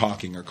that when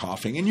talking or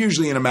coughing. And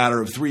usually in a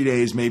matter of 3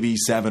 days, maybe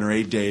 7 or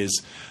 8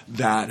 days,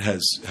 that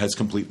has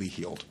completely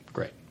healed.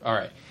 Great. All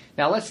right.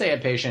 Now, let's say a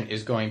patient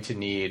is going to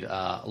need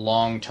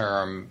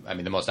long-term,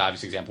 the most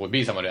obvious example would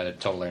be someone who had a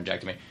total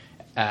laryngectomy.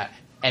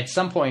 At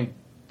some point,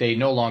 they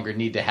no longer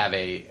need to have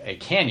a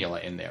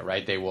cannula in there,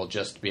 right? They will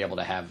just be able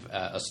to have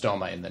a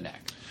stoma in the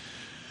neck.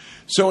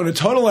 So in a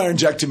total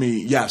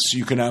laryngectomy, yes,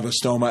 you can have a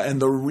stoma.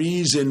 And the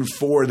reason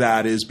for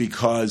that is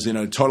because in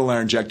a total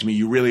laryngectomy,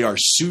 you really are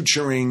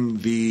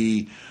suturing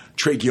the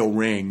tracheal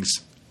rings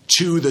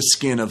to the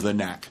skin of the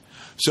neck.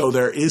 So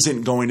there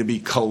isn't going to be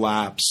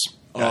collapse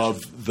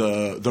of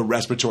the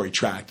respiratory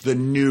tract, the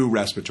new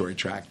respiratory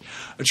tract.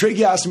 A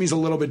tracheostomy is a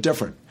little bit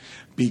different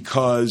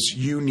because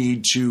you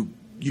need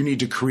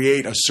to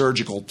create a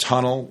surgical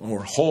tunnel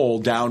or hole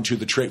down to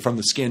the from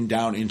the skin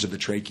down into the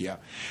trachea.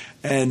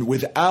 And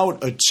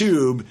without a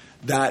tube,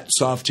 that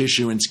soft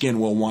tissue and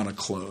skin will want to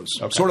close.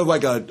 Okay. Sort of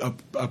like a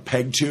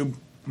PEG tube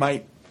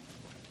might.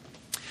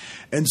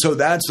 And so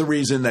that's the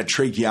reason that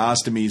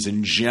tracheostomies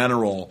in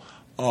general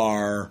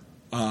are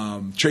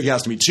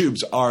tracheostomy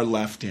tubes are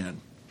left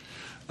in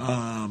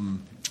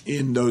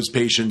those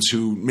patients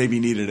who maybe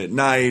need it at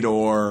night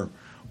or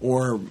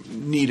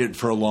need it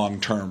for a long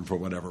term for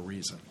whatever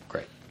reason.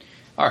 Great.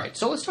 All right,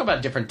 so let's talk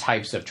about different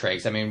types of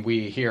trachs.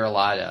 We hear a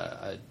lot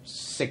a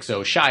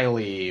 6-0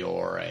 Shiley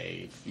or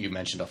you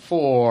mentioned a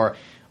 4.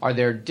 Are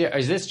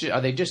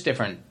they just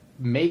different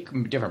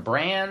different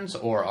brands,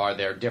 or are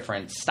there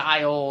different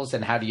styles,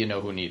 and how do you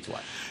know who needs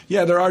what?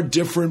 Yeah, there are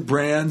different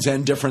brands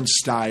and different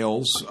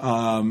styles,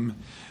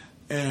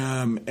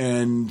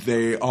 and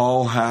they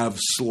all have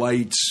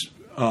slight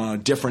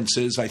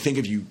differences. I think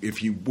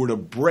if you were to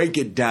break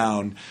it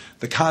down,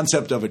 the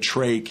concept of a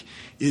trach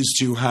is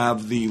to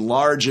have the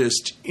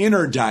largest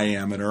inner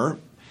diameter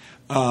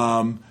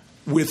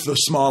with the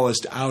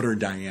smallest outer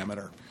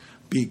diameter,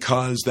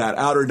 because that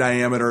outer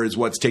diameter is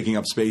what's taking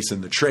up space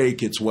in the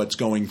trach. It's what's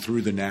going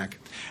through the neck.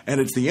 And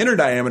it's the inner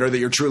diameter that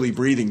you're truly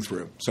breathing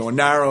through. So a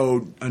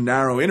narrow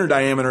inner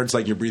diameter, it's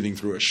like you're breathing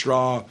through a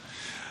straw.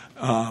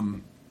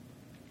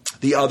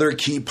 The other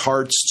key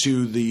parts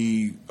to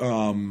the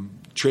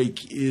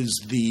trach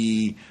is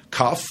the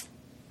cuff,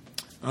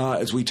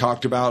 as we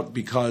talked about,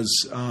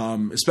 because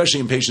especially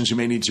in patients who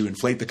may need to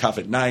inflate the cuff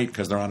at night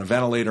because they're on a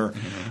ventilator,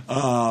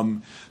 mm-hmm.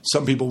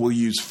 Some people will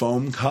use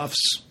foam cuffs,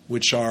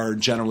 which are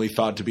generally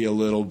thought to be a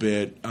little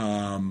bit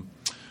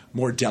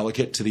more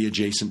delicate to the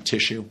adjacent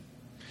tissue.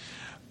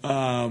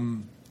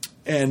 And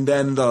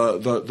then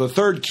the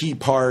third key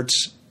part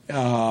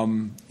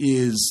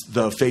is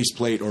the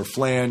faceplate or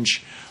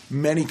flange.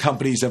 Many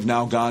companies have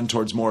now gone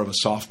towards more of a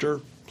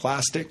softer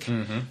plastic,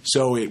 mm-hmm.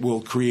 so it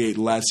will create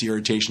less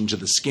irritation to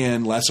the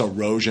skin, less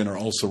erosion or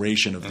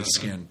ulceration of the mm-hmm.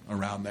 skin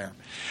around there.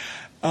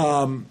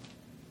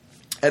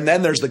 And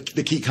then there's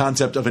the key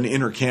concept of an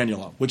inner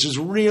cannula, which is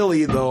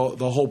really the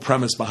whole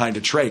premise behind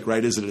a trach,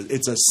 right?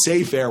 It's a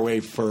safe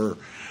airway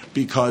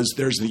because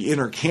there's the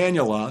inner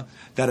cannula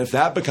that if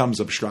that becomes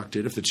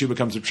obstructed, if the tube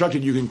becomes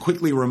obstructed, you can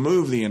quickly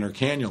remove the inner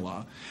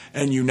cannula,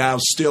 and you now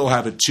still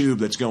have a tube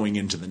that's going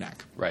into the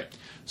neck. Right.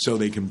 So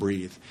they can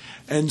breathe.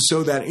 And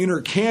so that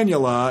inner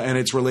cannula and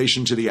its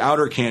relation to the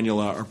outer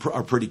cannula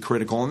are pretty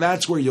critical, and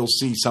that's where you'll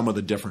see some of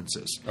the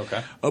differences.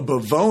 Okay. A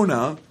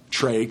Bavona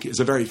trach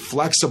is a very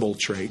flexible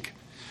trach.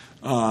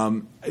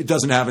 It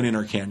doesn't have an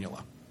inner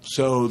cannula.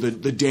 So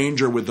the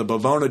danger with the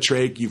Bavona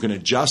trach, you can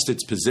adjust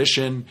its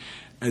position.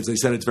 As I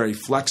said, it's very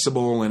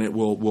flexible and it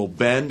will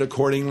bend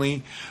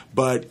accordingly.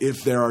 But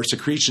if there are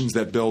secretions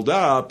that build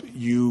up,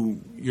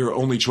 your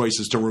only choice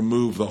is to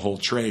remove the whole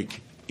trach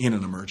in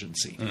an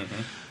emergency.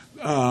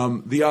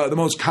 Mm-hmm. The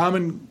most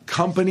common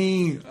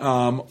company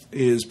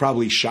is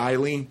probably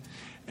Shiley.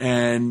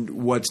 And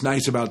what's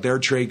nice about their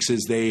trachs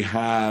is they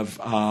have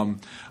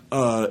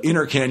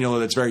inner cannula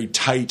that's very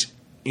tight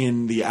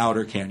in the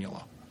outer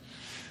cannula.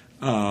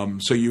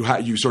 So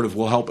you sort of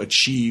will help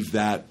achieve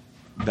that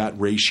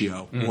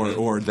ratio, mm-hmm.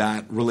 or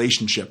that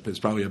relationship is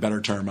probably a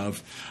better term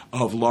of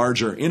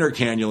larger inner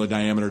cannula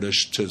diameter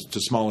to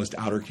smallest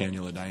outer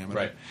cannula diameter.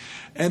 Right.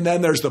 And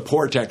then there's the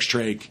Portex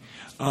trach,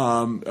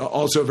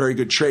 also a very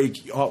good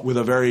trach with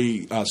a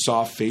very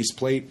soft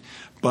faceplate,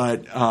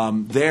 but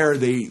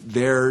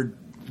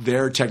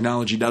their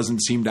technology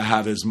doesn't seem to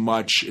have as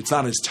much. It's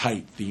not as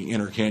tight, the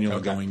inner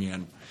cannula going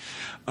in.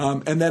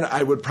 And then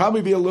I would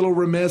probably be a little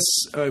remiss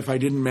if I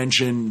didn't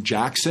mention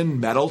Jackson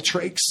metal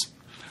trachs,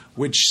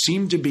 which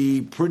seem to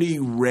be pretty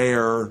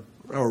rare,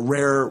 or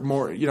rare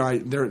more.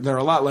 They're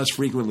a lot less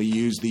frequently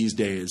used these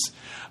days.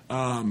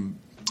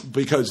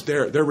 Because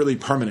they're really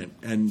permanent,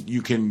 and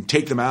you can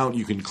take them out,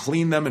 you can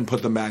clean them and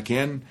put them back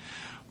in.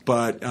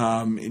 But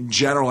in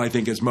general, I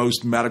think as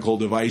most medical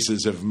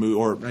devices have moved,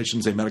 or I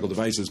shouldn't say medical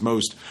devices,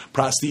 most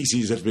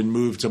prostheses have been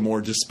moved to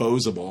more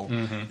disposable.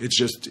 It's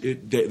just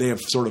they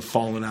have sort of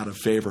fallen out of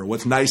favor.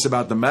 What's nice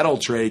about the metal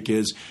trach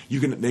is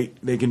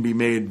they can be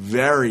made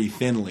very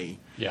thinly,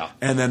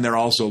 and then they're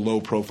also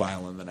low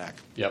profile in the neck.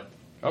 Yep.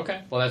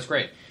 Okay. Well, that's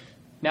great.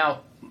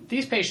 Now,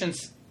 these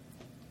patients.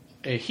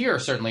 Here,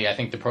 certainly, I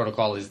think the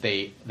protocol is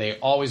they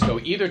always go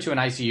either to an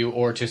ICU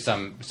or to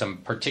some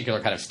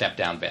particular kind of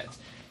step-down beds.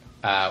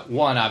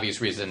 One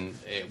obvious reason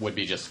would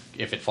be just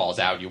if it falls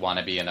out, you want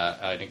to be in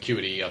an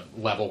acuity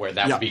level where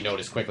that would be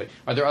noticed quickly.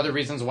 Are there other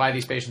reasons why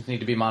these patients need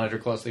to be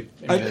monitored closely?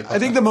 I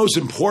think the most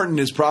important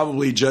is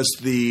probably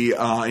just the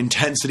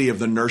intensity of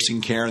the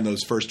nursing care in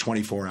those first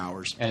 24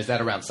 hours. And is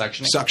that around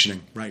suctioning? Suctioning,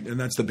 right. And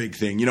that's the big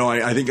thing.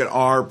 I think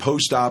our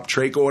post-op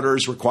trach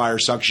orders require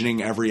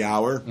suctioning every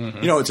hour.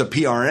 It's a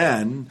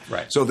PRN,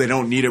 right. So if they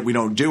don't need it, we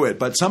don't do it.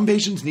 But some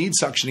patients need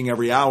suctioning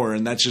every hour,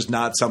 and that's just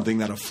not something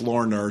that a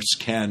floor nurse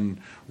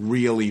can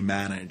really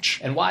manage.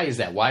 And why is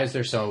that? Why is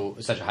there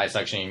such a high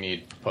suctioning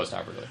need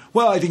postoperatively?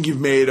 Well, I think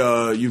you've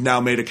now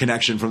made a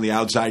connection from the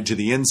outside to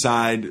the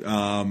inside.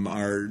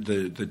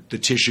 The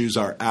tissues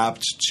are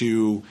apt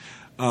to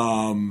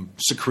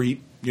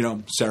secrete,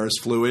 serous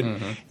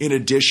fluid. In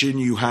addition,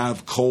 you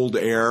have cold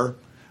air.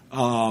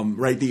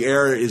 Right, the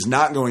air is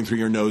not going through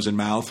your nose and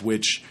mouth,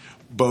 which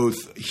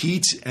both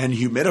heat and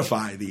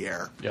humidify the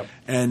air. Yep.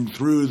 And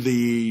through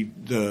the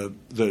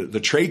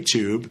trach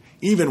tube,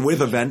 even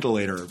with a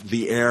ventilator,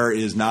 the air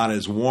is not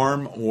as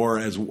warm or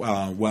as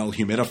well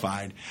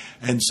humidified.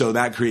 And so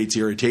that creates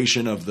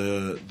irritation of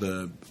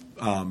the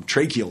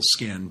tracheal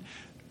skin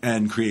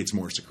and creates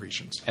more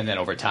secretions. And then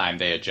over time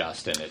they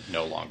adjust and it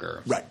no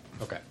longer... Right.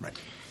 Okay. Right.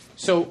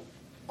 So,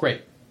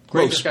 great.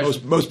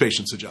 Most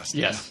patients adjust.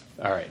 Yes.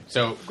 All right.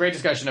 So great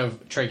discussion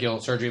of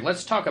tracheal surgery.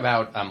 Let's talk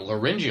about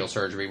laryngeal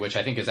surgery, which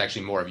I think is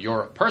actually more of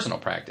your personal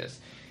practice.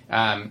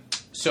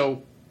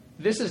 So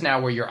this is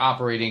now where you're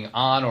operating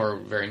on or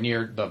very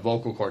near the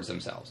vocal cords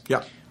themselves.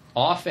 Yeah.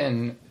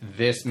 Often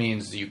this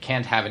means you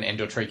can't have an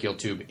endotracheal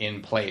tube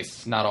in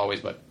place, not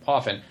always, but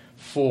often,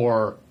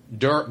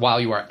 while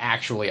you are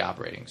actually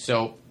operating.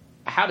 So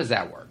how does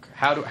that work?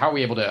 How are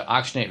we able to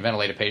oxygenate and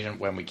ventilate a patient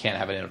when we can't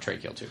have an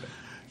endotracheal tube in?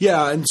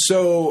 Yeah, and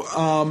so,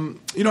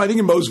 I think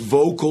in most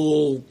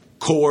vocal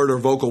cord or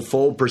vocal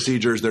fold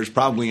procedures, there's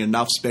probably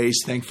enough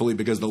space, thankfully,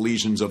 because the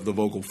lesions of the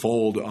vocal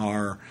fold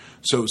are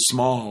so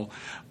small.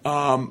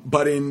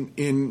 But I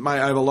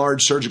have a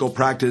large surgical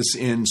practice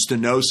in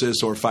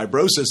stenosis or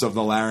fibrosis of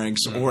the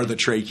larynx or the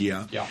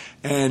trachea. Yeah.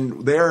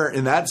 And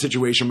in that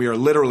situation, we are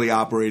literally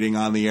operating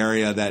on the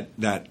area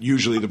that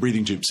usually the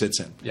breathing tube sits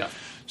in. Yeah.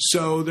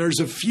 So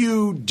there's a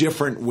few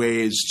different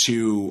ways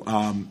to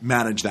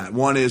manage that.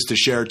 One is to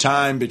share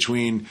time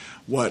between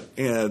what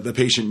the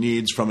patient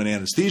needs from an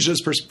anesthesia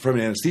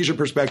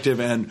perspective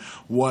and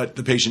what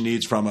the patient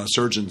needs from a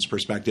surgeon's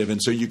perspective.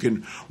 And so you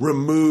can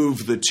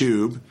remove the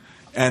tube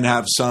and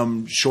have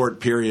some short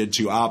period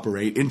to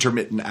operate,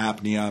 intermittent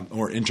apnea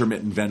or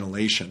intermittent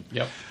ventilation.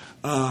 Yep.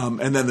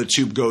 And then the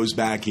tube goes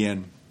back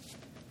in.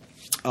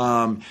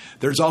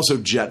 There's also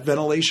jet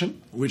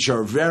ventilation, which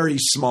are very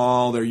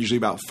small. They're usually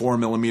about 4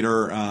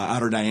 millimeter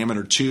outer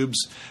diameter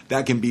tubes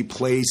that can be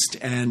placed.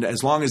 And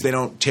as long as they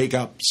don't take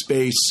up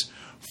space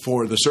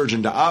for the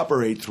surgeon to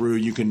operate through,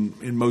 you can,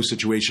 in most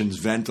situations,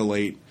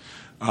 ventilate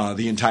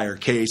the entire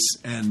case.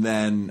 And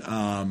then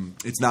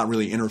it's not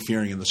really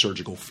interfering in the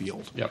surgical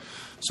field. Yep.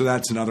 So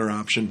that's another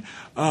option.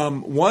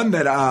 One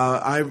that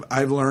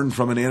I've learned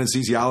from an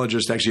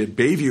anesthesiologist actually at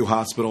Bayview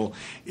Hospital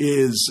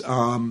is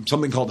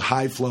something called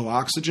high flow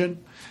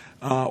oxygen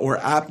or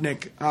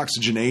apneic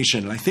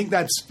oxygenation. And I think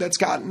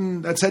that's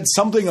had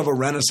something of a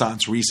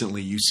renaissance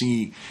recently. You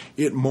see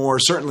it more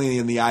certainly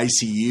in the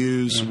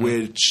ICUs,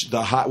 with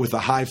the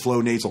high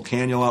flow nasal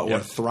cannula or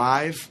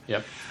Thrive.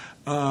 Yep.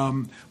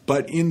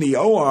 But in the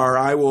OR,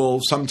 I will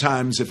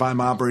sometimes, if I'm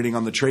operating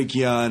on the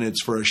trachea and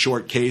it's for a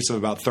short case of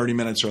about 30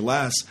 minutes or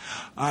less,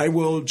 I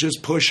will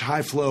just push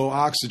high flow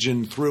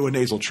oxygen through a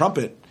nasal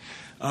trumpet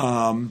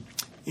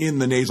in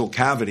the nasal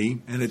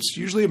cavity. And it's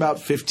usually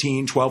about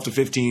 12 to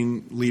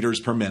 15 liters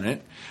per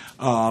minute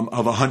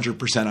of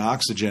 100%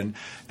 oxygen.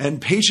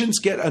 And patients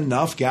get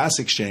enough gas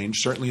exchange.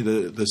 Certainly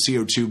the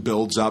CO2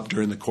 builds up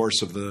during the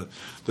course of the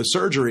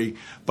surgery.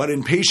 But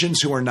in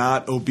patients who are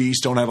not obese,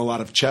 don't have a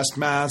lot of chest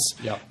mass,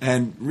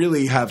 and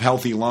really have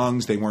healthy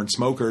lungs, they weren't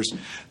smokers,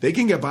 they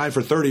can get by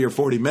for 30 or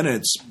 40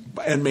 minutes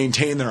and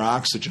maintain their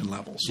oxygen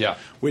levels,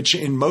 which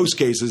in most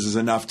cases is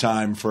enough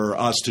time for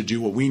us to do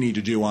what we need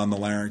to do on the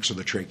larynx or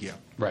the trachea.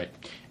 Right.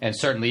 And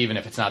certainly even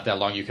if it's not that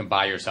long, you can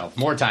buy yourself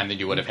more time than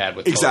you would have had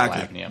with total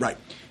apnea. Right.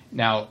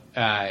 Now,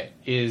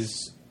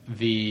 is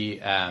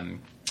the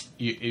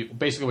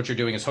basically what you're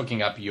doing is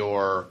hooking up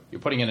you're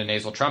putting in a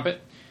nasal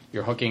trumpet,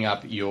 you're hooking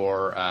up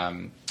your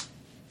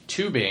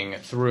tubing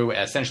through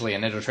essentially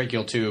an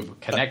endotracheal tube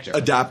connector.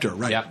 Adapter,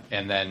 right. Yep,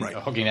 and then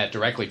hooking that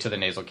directly to the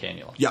nasal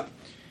cannula. Yep.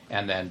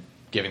 And then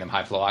giving them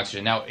high-flow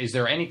oxygen. Now, is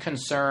there any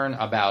concern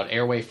about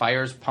airway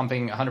fires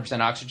pumping 100%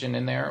 oxygen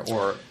in there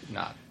or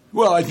not?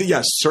 Well, I think,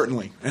 yes,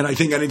 certainly. And I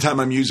think anytime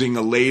I'm using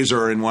a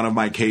laser in one of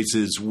my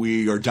cases,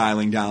 we are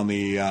dialing down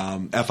the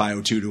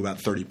FiO2 to about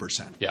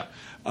 30%. Yeah.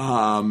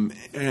 And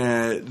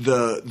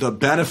the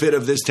benefit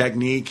of this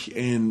technique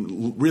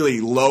in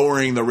really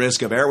lowering the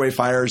risk of airway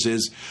fires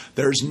is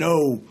there's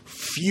no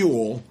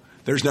fuel,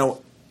 there's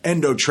no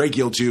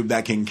endotracheal tube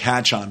that can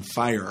catch on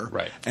fire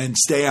and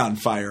stay on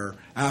fire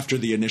after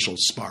the initial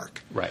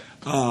spark. Right.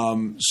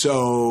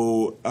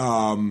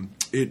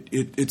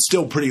 It's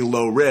still pretty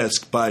low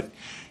risk, but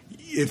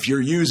if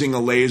you're using a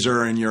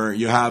laser and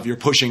you're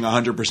pushing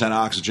 100%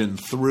 oxygen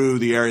through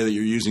the area that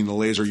you're using the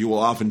laser, you will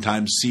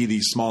oftentimes see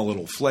these small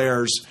little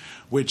flares,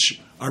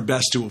 which are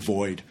best to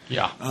avoid.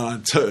 Yeah.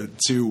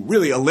 To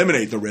really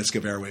eliminate the risk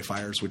of airway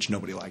fires, which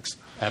nobody likes.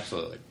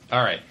 Absolutely.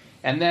 All right.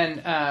 And then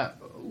are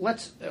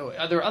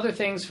there other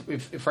things for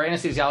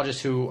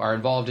anesthesiologists who are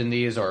involved in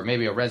these, or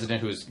maybe a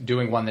resident who's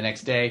doing one the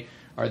next day?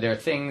 Are there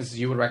things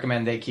you would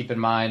recommend they keep in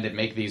mind that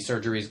make these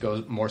surgeries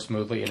go more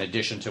smoothly in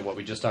addition to what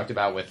we just talked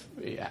about with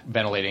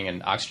ventilating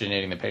and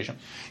oxygenating the patient?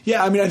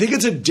 Yeah, I mean, I think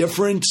it's a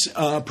different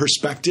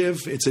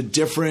perspective. It's a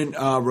different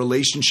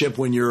relationship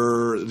when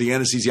you're the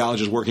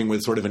anesthesiologist working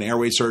with sort of an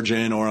airway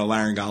surgeon or a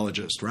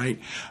laryngologist, right?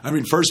 I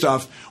mean, first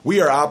off, we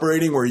are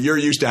operating where you're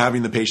used to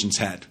having the patient's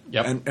head.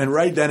 Yep. And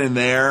right then and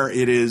there,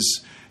 it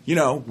is,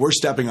 we're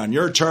stepping on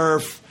your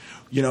turf.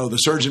 The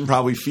surgeon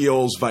probably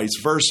feels vice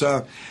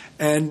versa.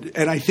 And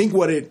I think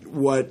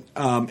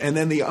and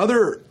then the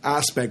other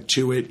aspect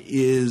to it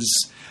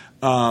is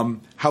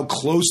how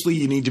closely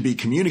you need to be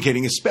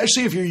communicating,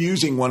 especially if you're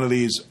using one of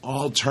these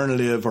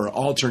alternative or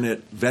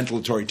alternate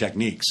ventilatory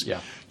techniques. Yeah.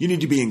 You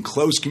need to be in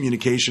close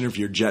communication if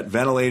you're jet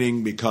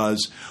ventilating,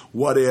 because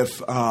what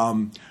if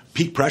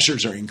peak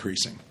pressures are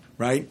increasing,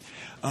 right?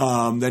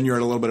 Then you're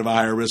at a little bit of a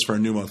higher risk for a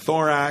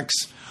pneumothorax.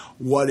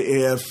 What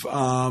if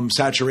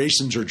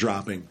saturations are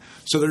dropping?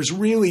 So there's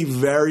really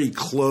very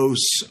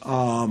close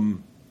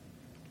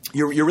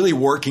you're really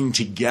working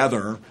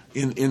together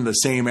in the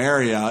same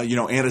area.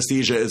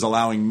 Anesthesia is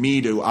allowing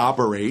me to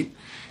operate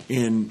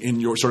in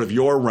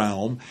your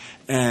realm,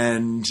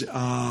 and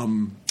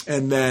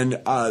then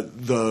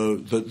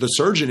the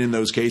surgeon in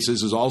those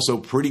cases is also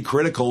pretty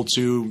critical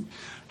to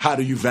how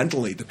do you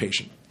ventilate the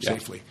patient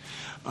safely.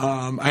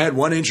 I had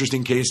one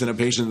interesting case in a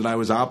patient that I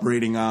was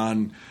operating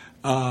on.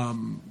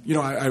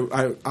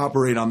 I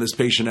operate on this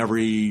patient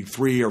every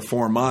 3 or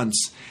 4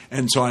 months,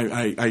 and so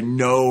I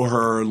know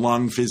her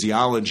lung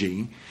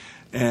physiology,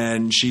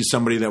 and she's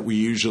somebody that we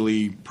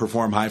usually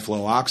perform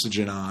high-flow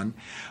oxygen on.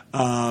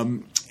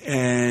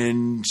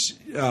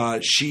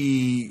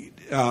 She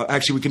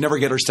actually, we could never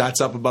get her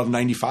stats up above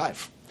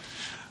 95.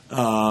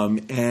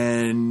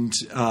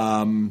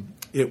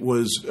 It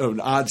was an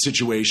odd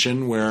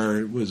situation where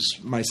it was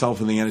myself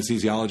and the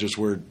anesthesiologist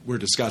were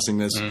discussing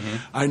this. Mm-hmm.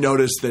 I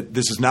noticed that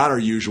this is not our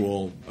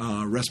usual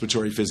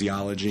respiratory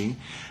physiology,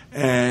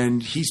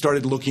 and he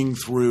started looking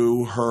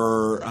through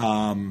her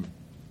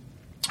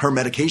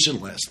medication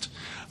list.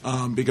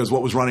 Because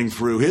what was running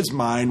through his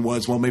mind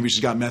was, well, maybe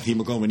she's got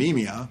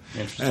methemoglobinemia.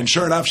 And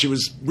sure enough, she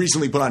was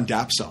recently put on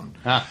Dapsone.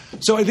 Huh.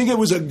 So I think it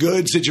was a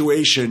good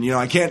situation.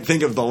 I can't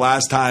think of the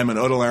last time an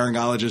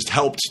otolaryngologist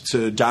helped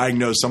to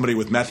diagnose somebody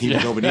with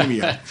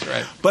methemoglobinemia. That's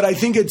right. But I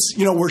think it's,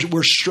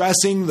 we're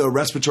stressing the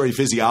respiratory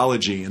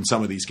physiology in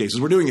some of these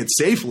cases. We're doing it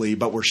safely,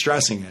 but we're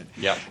stressing it.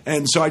 Yeah.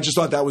 And so I just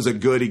thought that was a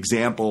good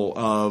example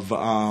of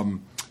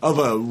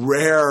a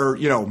rare,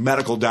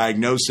 medical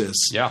diagnosis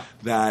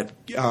that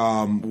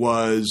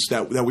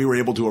that we were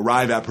able to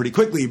arrive at pretty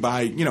quickly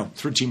by,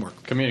 through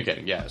teamwork.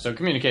 Communicating, yeah. So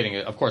communicating,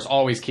 of course,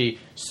 always key.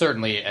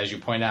 Certainly, as you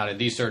point out, in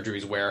these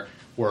surgeries where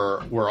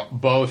we're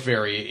both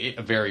very,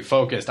 very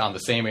focused on the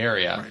same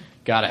area, right.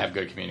 Got to have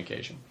good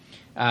communication.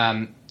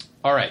 All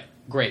right,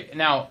 great.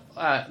 Now,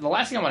 the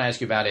last thing I want to ask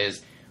you about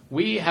is,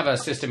 we have a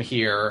system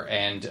here,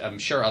 and I'm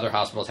sure other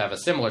hospitals have a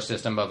similar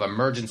system of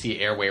emergency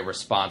airway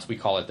response. We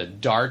call it the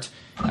DART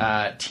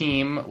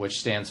team, which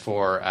stands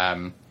for,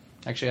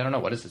 actually, I don't know.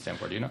 What does it stand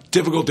for? Do you know?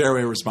 Difficult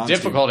Airway Response Team.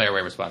 Difficult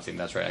Airway Response Team,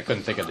 that's right. I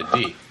couldn't think of the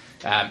D.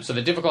 So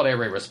the Difficult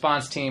Airway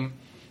Response Team,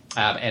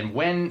 and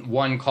when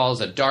one calls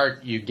a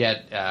DART, you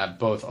get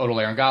both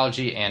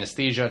otolaryngology,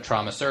 anesthesia,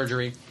 trauma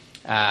surgery.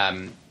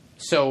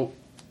 So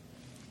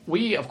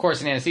we, of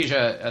course, in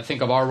anesthesia,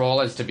 think of our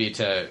role as to be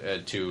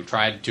to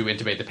try to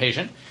intubate the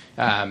patient.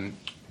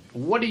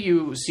 what do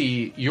you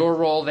see your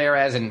role there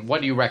as, and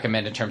what do you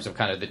recommend in terms of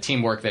kind of the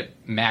teamwork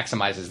that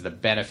maximizes the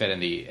benefit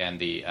and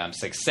the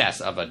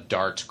success of a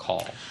DART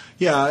call?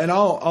 Yeah, and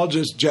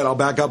I'll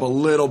back up a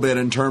little bit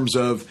in terms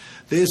of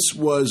this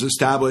was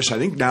established, I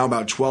think now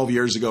about 12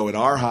 years ago at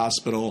our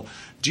hospital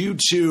due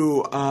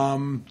to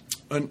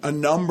a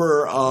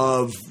number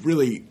of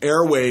really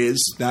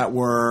airways that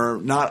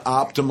were not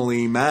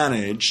optimally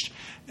managed,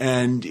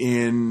 and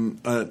in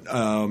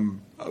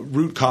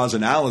root cause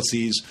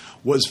analyses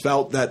was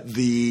felt that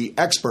the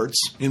experts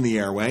in the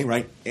airway,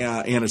 right,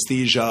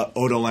 anesthesia,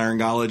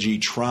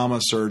 otolaryngology, trauma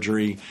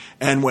surgery,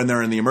 and when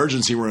they're in the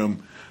emergency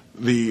room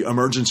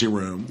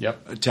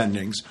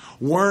attendings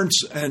weren't,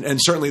 and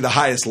certainly the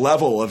highest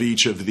level of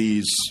each of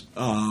these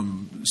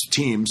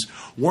teams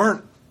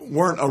weren't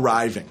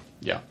arriving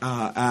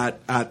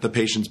at the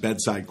patient's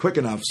bedside quick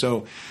enough.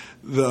 So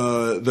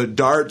the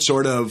DART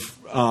sort of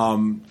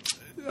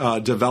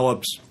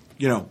developed,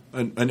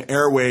 an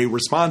airway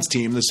response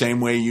team the same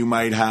way you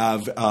might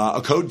have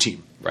a code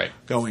team. Right.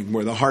 Going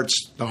where the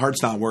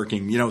heart's not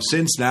working.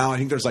 Since now I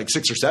think there's like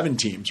 6 or 7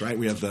 teams, right?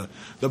 We have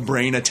the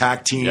brain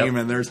attack team,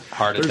 and there's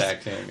heart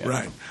attack team,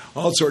 right?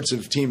 All sorts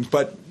of teams.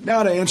 But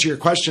now to answer your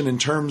question, in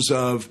terms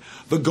of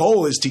the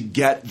goal is to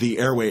get the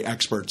airway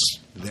experts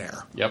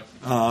there. Yep.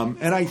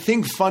 And I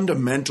think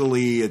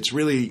fundamentally, it's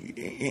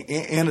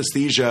really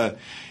anesthesia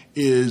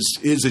is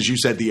as you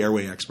said, the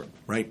airway expert,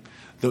 right?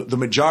 The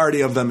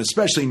majority of them,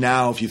 especially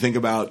now, if you think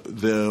about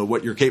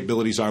what your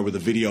capabilities are with a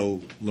video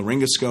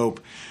laryngoscope,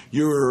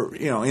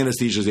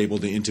 anesthesia is able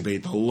to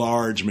intubate the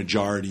large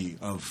majority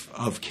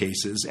of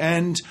cases,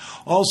 and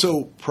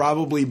also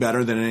probably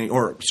better than any,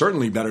 or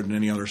certainly better than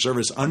any other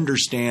service,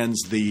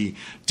 understands the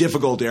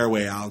difficult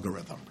airway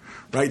algorithm,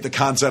 right? The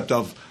concept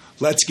of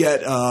let's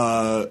get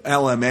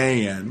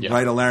LMA in,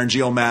 right? A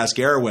laryngeal mask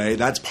airway.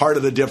 That's part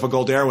of the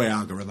difficult airway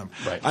algorithm.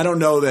 Right. I don't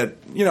know that,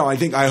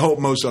 I hope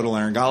most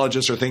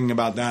otolaryngologists are thinking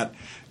about that,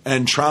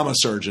 and trauma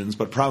surgeons,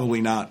 but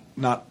probably not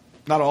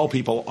all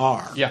people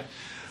are. Yeah.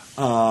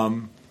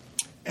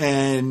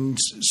 And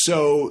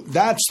so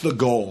that's the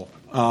goal.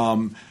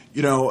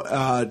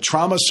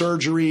 Trauma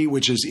surgery,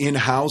 which is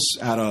in-house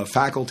at a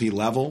faculty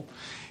level,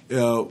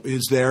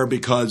 is there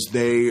because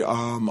they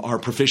are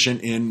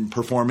proficient in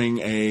performing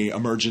a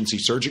emergency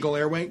surgical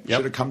airway.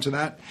 Should have come to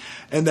that.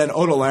 And then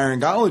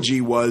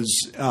otolaryngology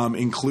was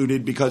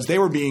included because they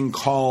were being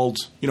called,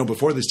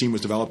 before this team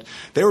was developed,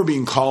 they were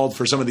being called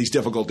for some of these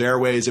difficult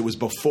airways. It was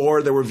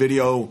before there were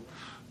video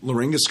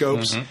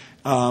laryngoscopes,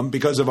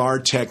 because of our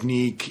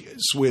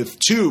techniques with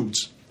tubed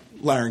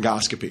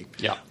laryngoscopy,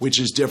 which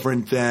is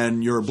different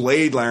than your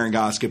blade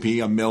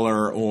laryngoscopy, a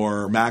Miller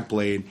or Mac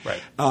blade,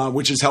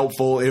 which is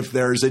helpful if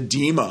there's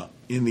edema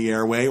in the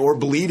airway or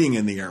bleeding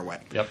in the airway,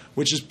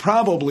 which is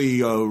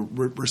probably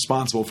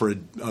responsible for a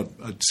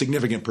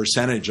significant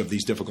percentage of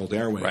these difficult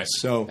airways. Right.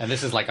 So, and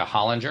this is like a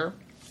Hollinger?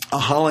 A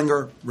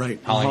Hollinger,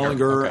 right.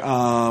 Hollinger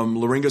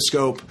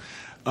laryngoscope,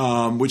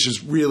 which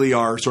is really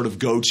our sort of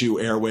go-to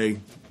airway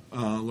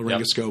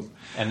laryngoscope.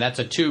 And that's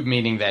a tube,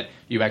 meaning that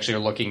you actually are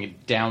looking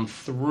down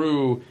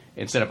through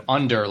instead of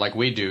under like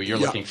we do. You're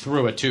looking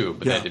through a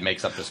tube that it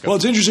makes up the scope. Well,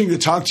 it's interesting to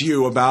talk to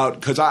you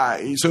about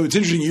so it's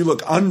interesting you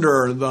look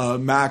under the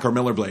Mac or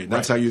Miller blade.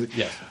 That's how you.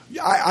 Yes.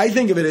 I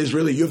think of it as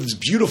really you have this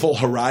beautiful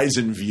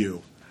horizon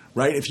view,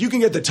 right? If you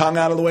can get the tongue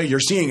out of the way, you're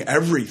seeing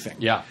everything.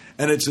 Yeah.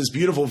 And it's this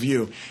beautiful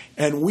view.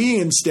 And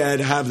we instead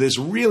have this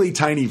really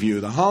tiny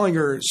view. The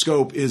Hollinger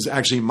scope is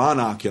actually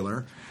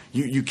monocular.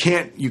 You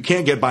can't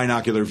get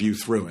binocular view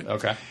through it.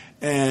 Okay.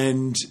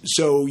 And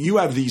so you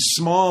have these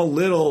small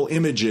little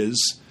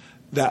images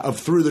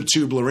through the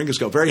tube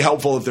laryngoscope. Very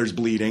helpful if there's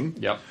bleeding.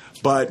 Yep.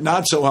 But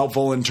not so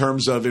helpful in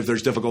terms of if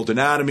there's difficult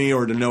anatomy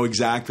or to know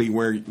exactly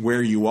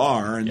where you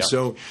are. And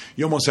so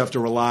you almost have to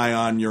rely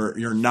on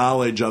your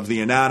knowledge of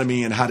the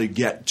anatomy and how to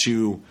get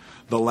to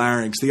the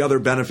larynx. The other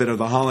benefit of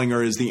the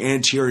Hollinger is the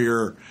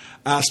anterior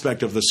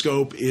aspect of the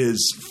scope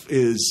is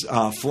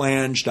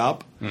flanged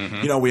up.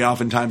 Mm-hmm. We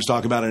oftentimes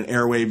talk about an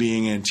airway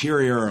being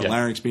anterior or a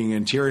larynx being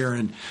anterior,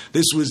 and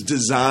this was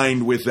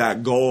designed with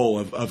that goal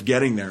of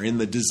getting there in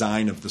the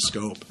design of the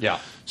scope. Yeah.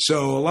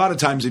 So a lot of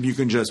times if you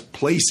can just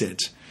place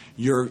it,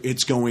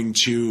 it's going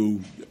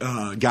to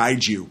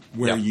guide you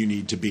where you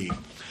need to be.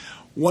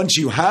 Once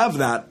you have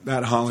that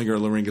Hollinger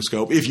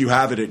laryngoscope, if you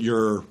have it at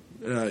your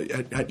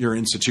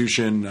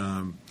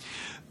institution,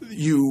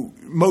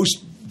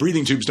 most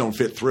breathing tubes don't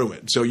fit through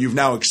it. So you've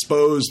now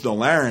exposed the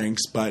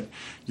larynx, but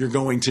you're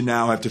going to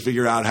now have to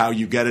figure out how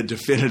you get a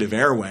definitive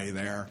airway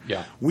there.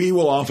 Yeah. We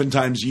will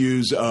oftentimes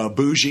use a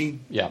bougie,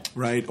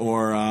 right?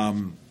 Or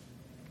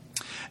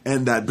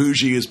and that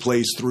bougie is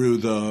placed through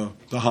the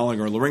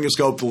Hollinger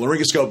laryngoscope. The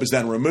laryngoscope is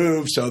then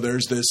removed, so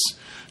there's this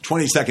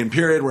 20-second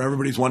period where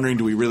everybody's wondering,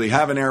 do we really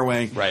have an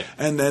airway? Right.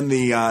 And then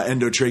the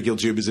endotracheal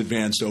tube is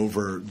advanced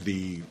over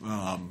the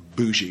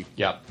bougie.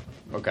 Yep.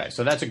 Okay,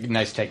 so that's a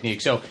nice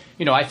technique. So,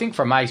 I think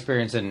from my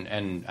experience,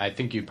 and I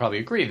think you'd probably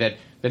agree, that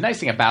the nice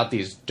thing about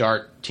these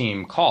DART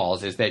team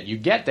calls is that you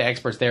get the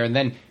experts there, and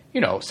then,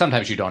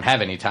 sometimes you don't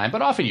have any time,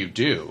 but often you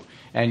do,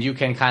 and you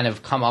can kind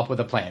of come up with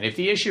a plan. If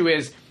the issue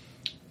is,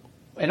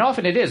 and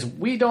often it is.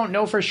 We don't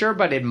know for sure,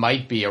 but it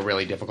might be a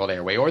really difficult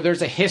airway, or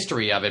there's a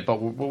history of it,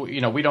 but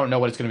we don't know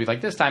what it's going to be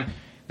like this time.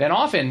 Then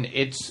often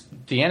it's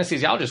the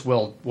anesthesiologist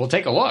will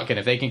take a look, and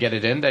if they can get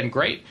it in, then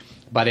great.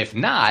 But if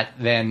not,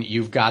 then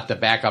you've got the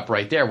backup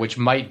right there, which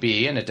might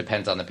be, and it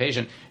depends on the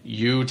patient,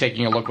 you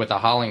taking a look with the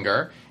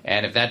Hollinger,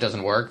 and if that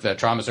doesn't work, the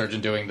trauma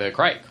surgeon doing the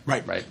Craig.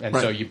 Right. And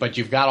so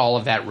you've got all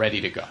of that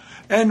ready to go.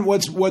 And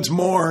what's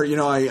more,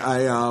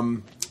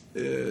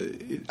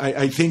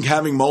 I think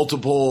having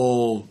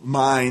multiple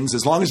minds,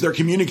 as long as they're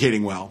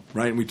communicating well,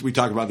 right? We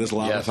talk about this a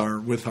lot Yes.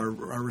 with our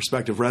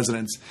respective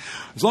residents.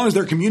 As long as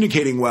they're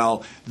communicating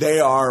well,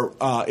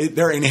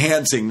 they're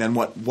enhancing then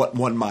what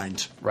one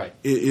mind Right.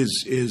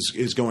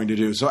 is going to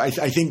do. So I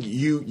think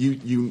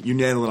you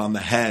nail it on the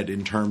head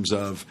in terms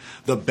of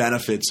the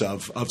benefits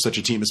of such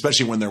a team,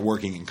 especially when they're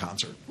working in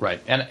concert.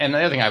 Right. And the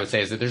other thing I would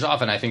say is that there's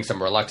often, I think,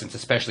 some reluctance,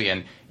 especially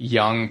in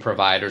young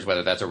providers,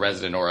 whether that's a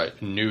resident or a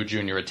new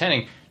junior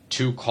attending,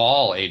 to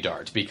call a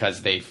DART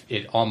because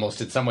it almost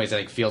in some ways I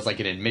think feels like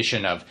an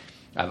admission of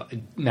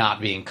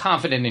not being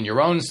confident in your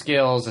own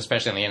skills,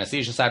 especially on the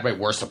anesthesia side, right?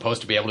 We're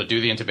supposed to be able to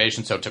do the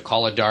intubation, so to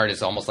call a DART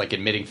is almost like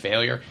admitting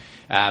failure.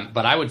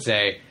 But I would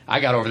say I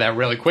got over that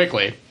really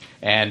quickly.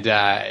 And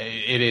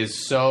it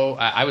is so,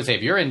 I would say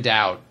if you're in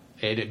doubt,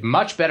 it's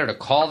much better to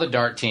call the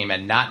DART team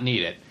and not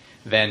need it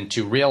than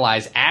to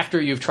realize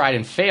after you've tried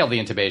and failed the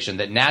intubation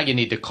that now you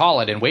need to call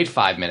it and wait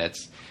 5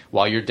 minutes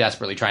while you're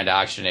desperately trying to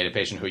oxygenate a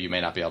patient who you may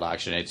not be able to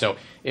oxygenate. So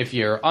if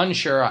you're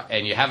unsure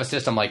and you have a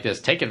system like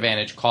this, take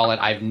advantage, call it.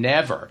 I've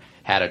never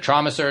had a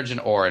trauma surgeon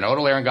or an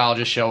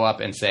otolaryngologist show up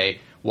and say,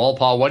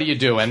 Walpole, what are you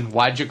doing?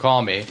 Why'd you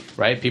call me?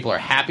 Right? People are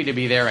happy to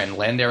be there and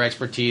lend their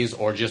expertise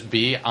or just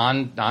be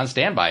on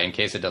standby in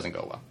case it doesn't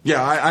go well.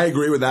 Yeah, I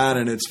agree with that,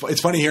 and it's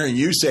funny hearing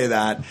you say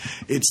that.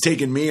 It's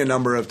taken me a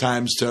number of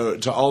times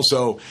to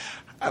also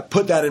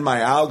put that in my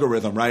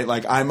algorithm, right?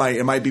 Like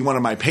it might be one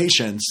of my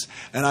patients,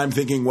 and I'm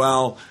thinking,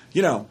 well,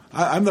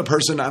 I'm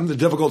the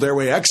difficult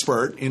airway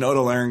expert in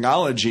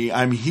otolaryngology.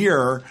 I'm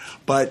here,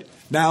 but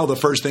now the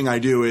first thing I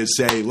do is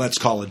say, let's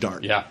call a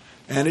DART. Yeah.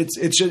 And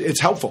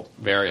it's helpful.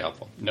 Very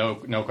helpful. No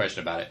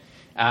question about it.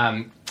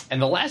 And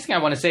the last thing I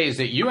want to say is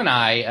that you and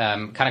I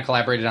kind of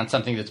collaborated on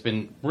something that's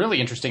been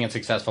really interesting and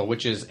successful,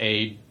 which is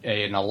an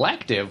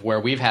elective where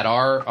we've had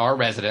our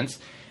residents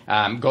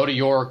go to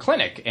your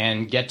clinic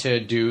and get to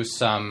do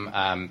some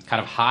kind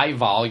of high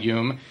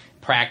volume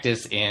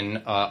practice in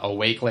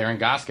awake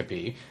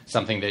laryngoscopy,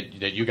 something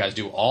that you guys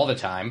do all the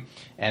time.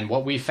 And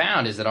what we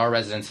found is that our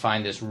residents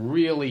find this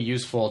really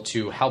useful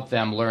to help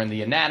them learn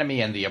the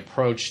anatomy and the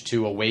approach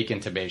to awake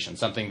intubation,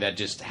 something that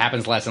just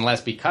happens less and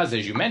less because,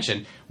 as you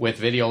mentioned, with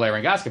video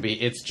laryngoscopy,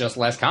 it's just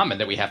less common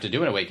that we have to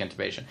do an awake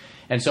intubation.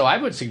 And so I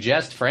would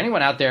suggest for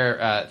anyone out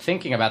there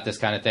thinking about this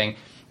kind of thing,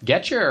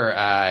 get your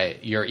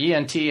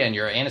ENT and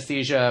your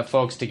anesthesia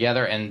folks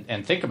together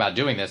and think about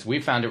doing this.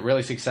 We found it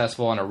really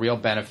successful and a real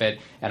benefit,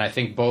 and I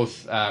think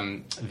both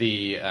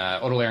the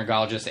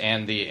otolaryngologists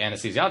and the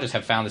anesthesiologists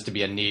have found this to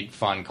be a neat,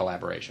 fun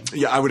collaboration.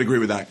 Yeah, I would agree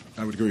with that.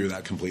 I would agree with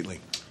that completely.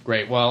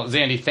 Great. Well,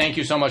 Zandy, thank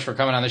you so much for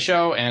coming on the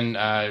show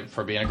and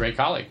for being a great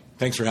colleague.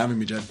 Thanks for having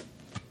me, Jed.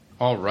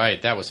 All right,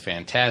 that was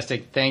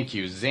fantastic. Thank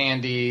you,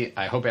 Zandy.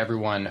 I hope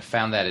everyone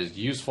found that as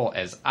useful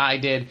as I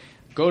did.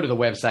 Go to the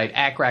website,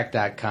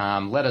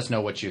 acrac.com. Let us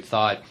know what you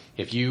thought.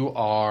 If you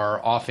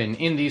are often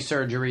in these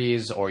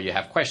surgeries or you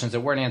have questions that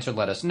weren't answered,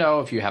 let us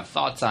know. If you have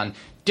thoughts on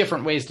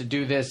different ways to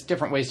do this,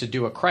 different ways to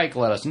do a crike,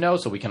 let us know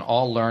so we can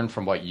all learn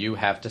from what you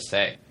have to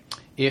say.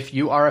 If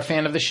you are a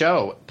fan of the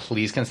show,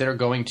 please consider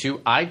going to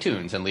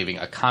iTunes and leaving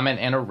a comment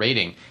and a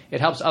rating.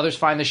 It helps others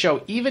find the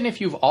show, even if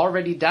you've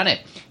already done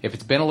it. If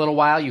it's been a little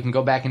while, you can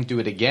go back and do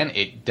it again.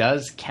 It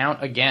does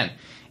count again.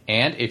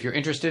 And if you're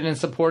interested in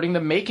supporting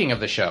the making of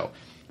the show,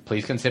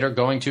 please consider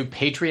going to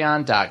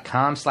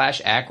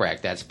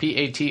patreon.com/ACRAC. That's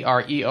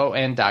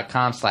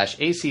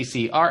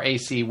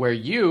patreon.com/ACCRAC, where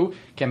you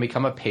can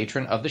become a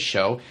patron of the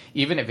show.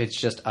 Even if it's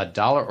just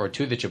 $1 or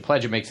 $2 that you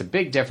pledge, it makes a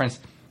big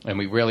difference, and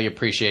we really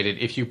appreciate it.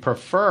 If you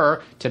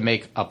prefer to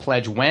make a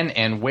pledge when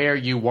and where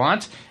you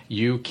want,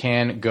 you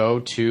can go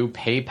to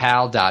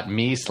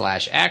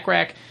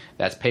paypal.me/ACRAC.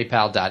 That's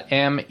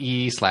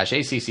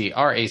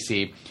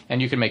paypal.me/ACCRAC,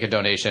 and you can make a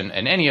donation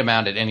in any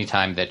amount at any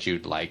time that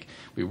you'd like.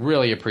 We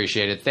really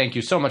appreciate it. Thank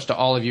you so much to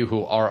all of you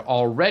who are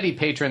already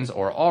patrons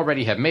or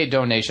already have made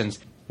donations.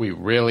 We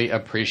really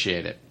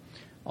appreciate it.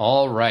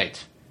 All right.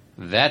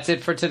 That's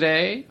it for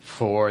today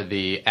for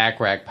the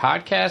ACRAC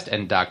podcast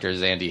and Dr.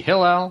 Zandy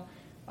Hillel.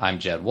 I'm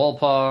Jed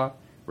Wolpaw.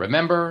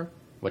 Remember,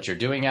 what you're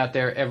doing out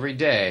there every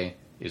day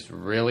is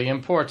really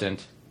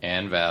important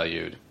and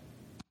valued.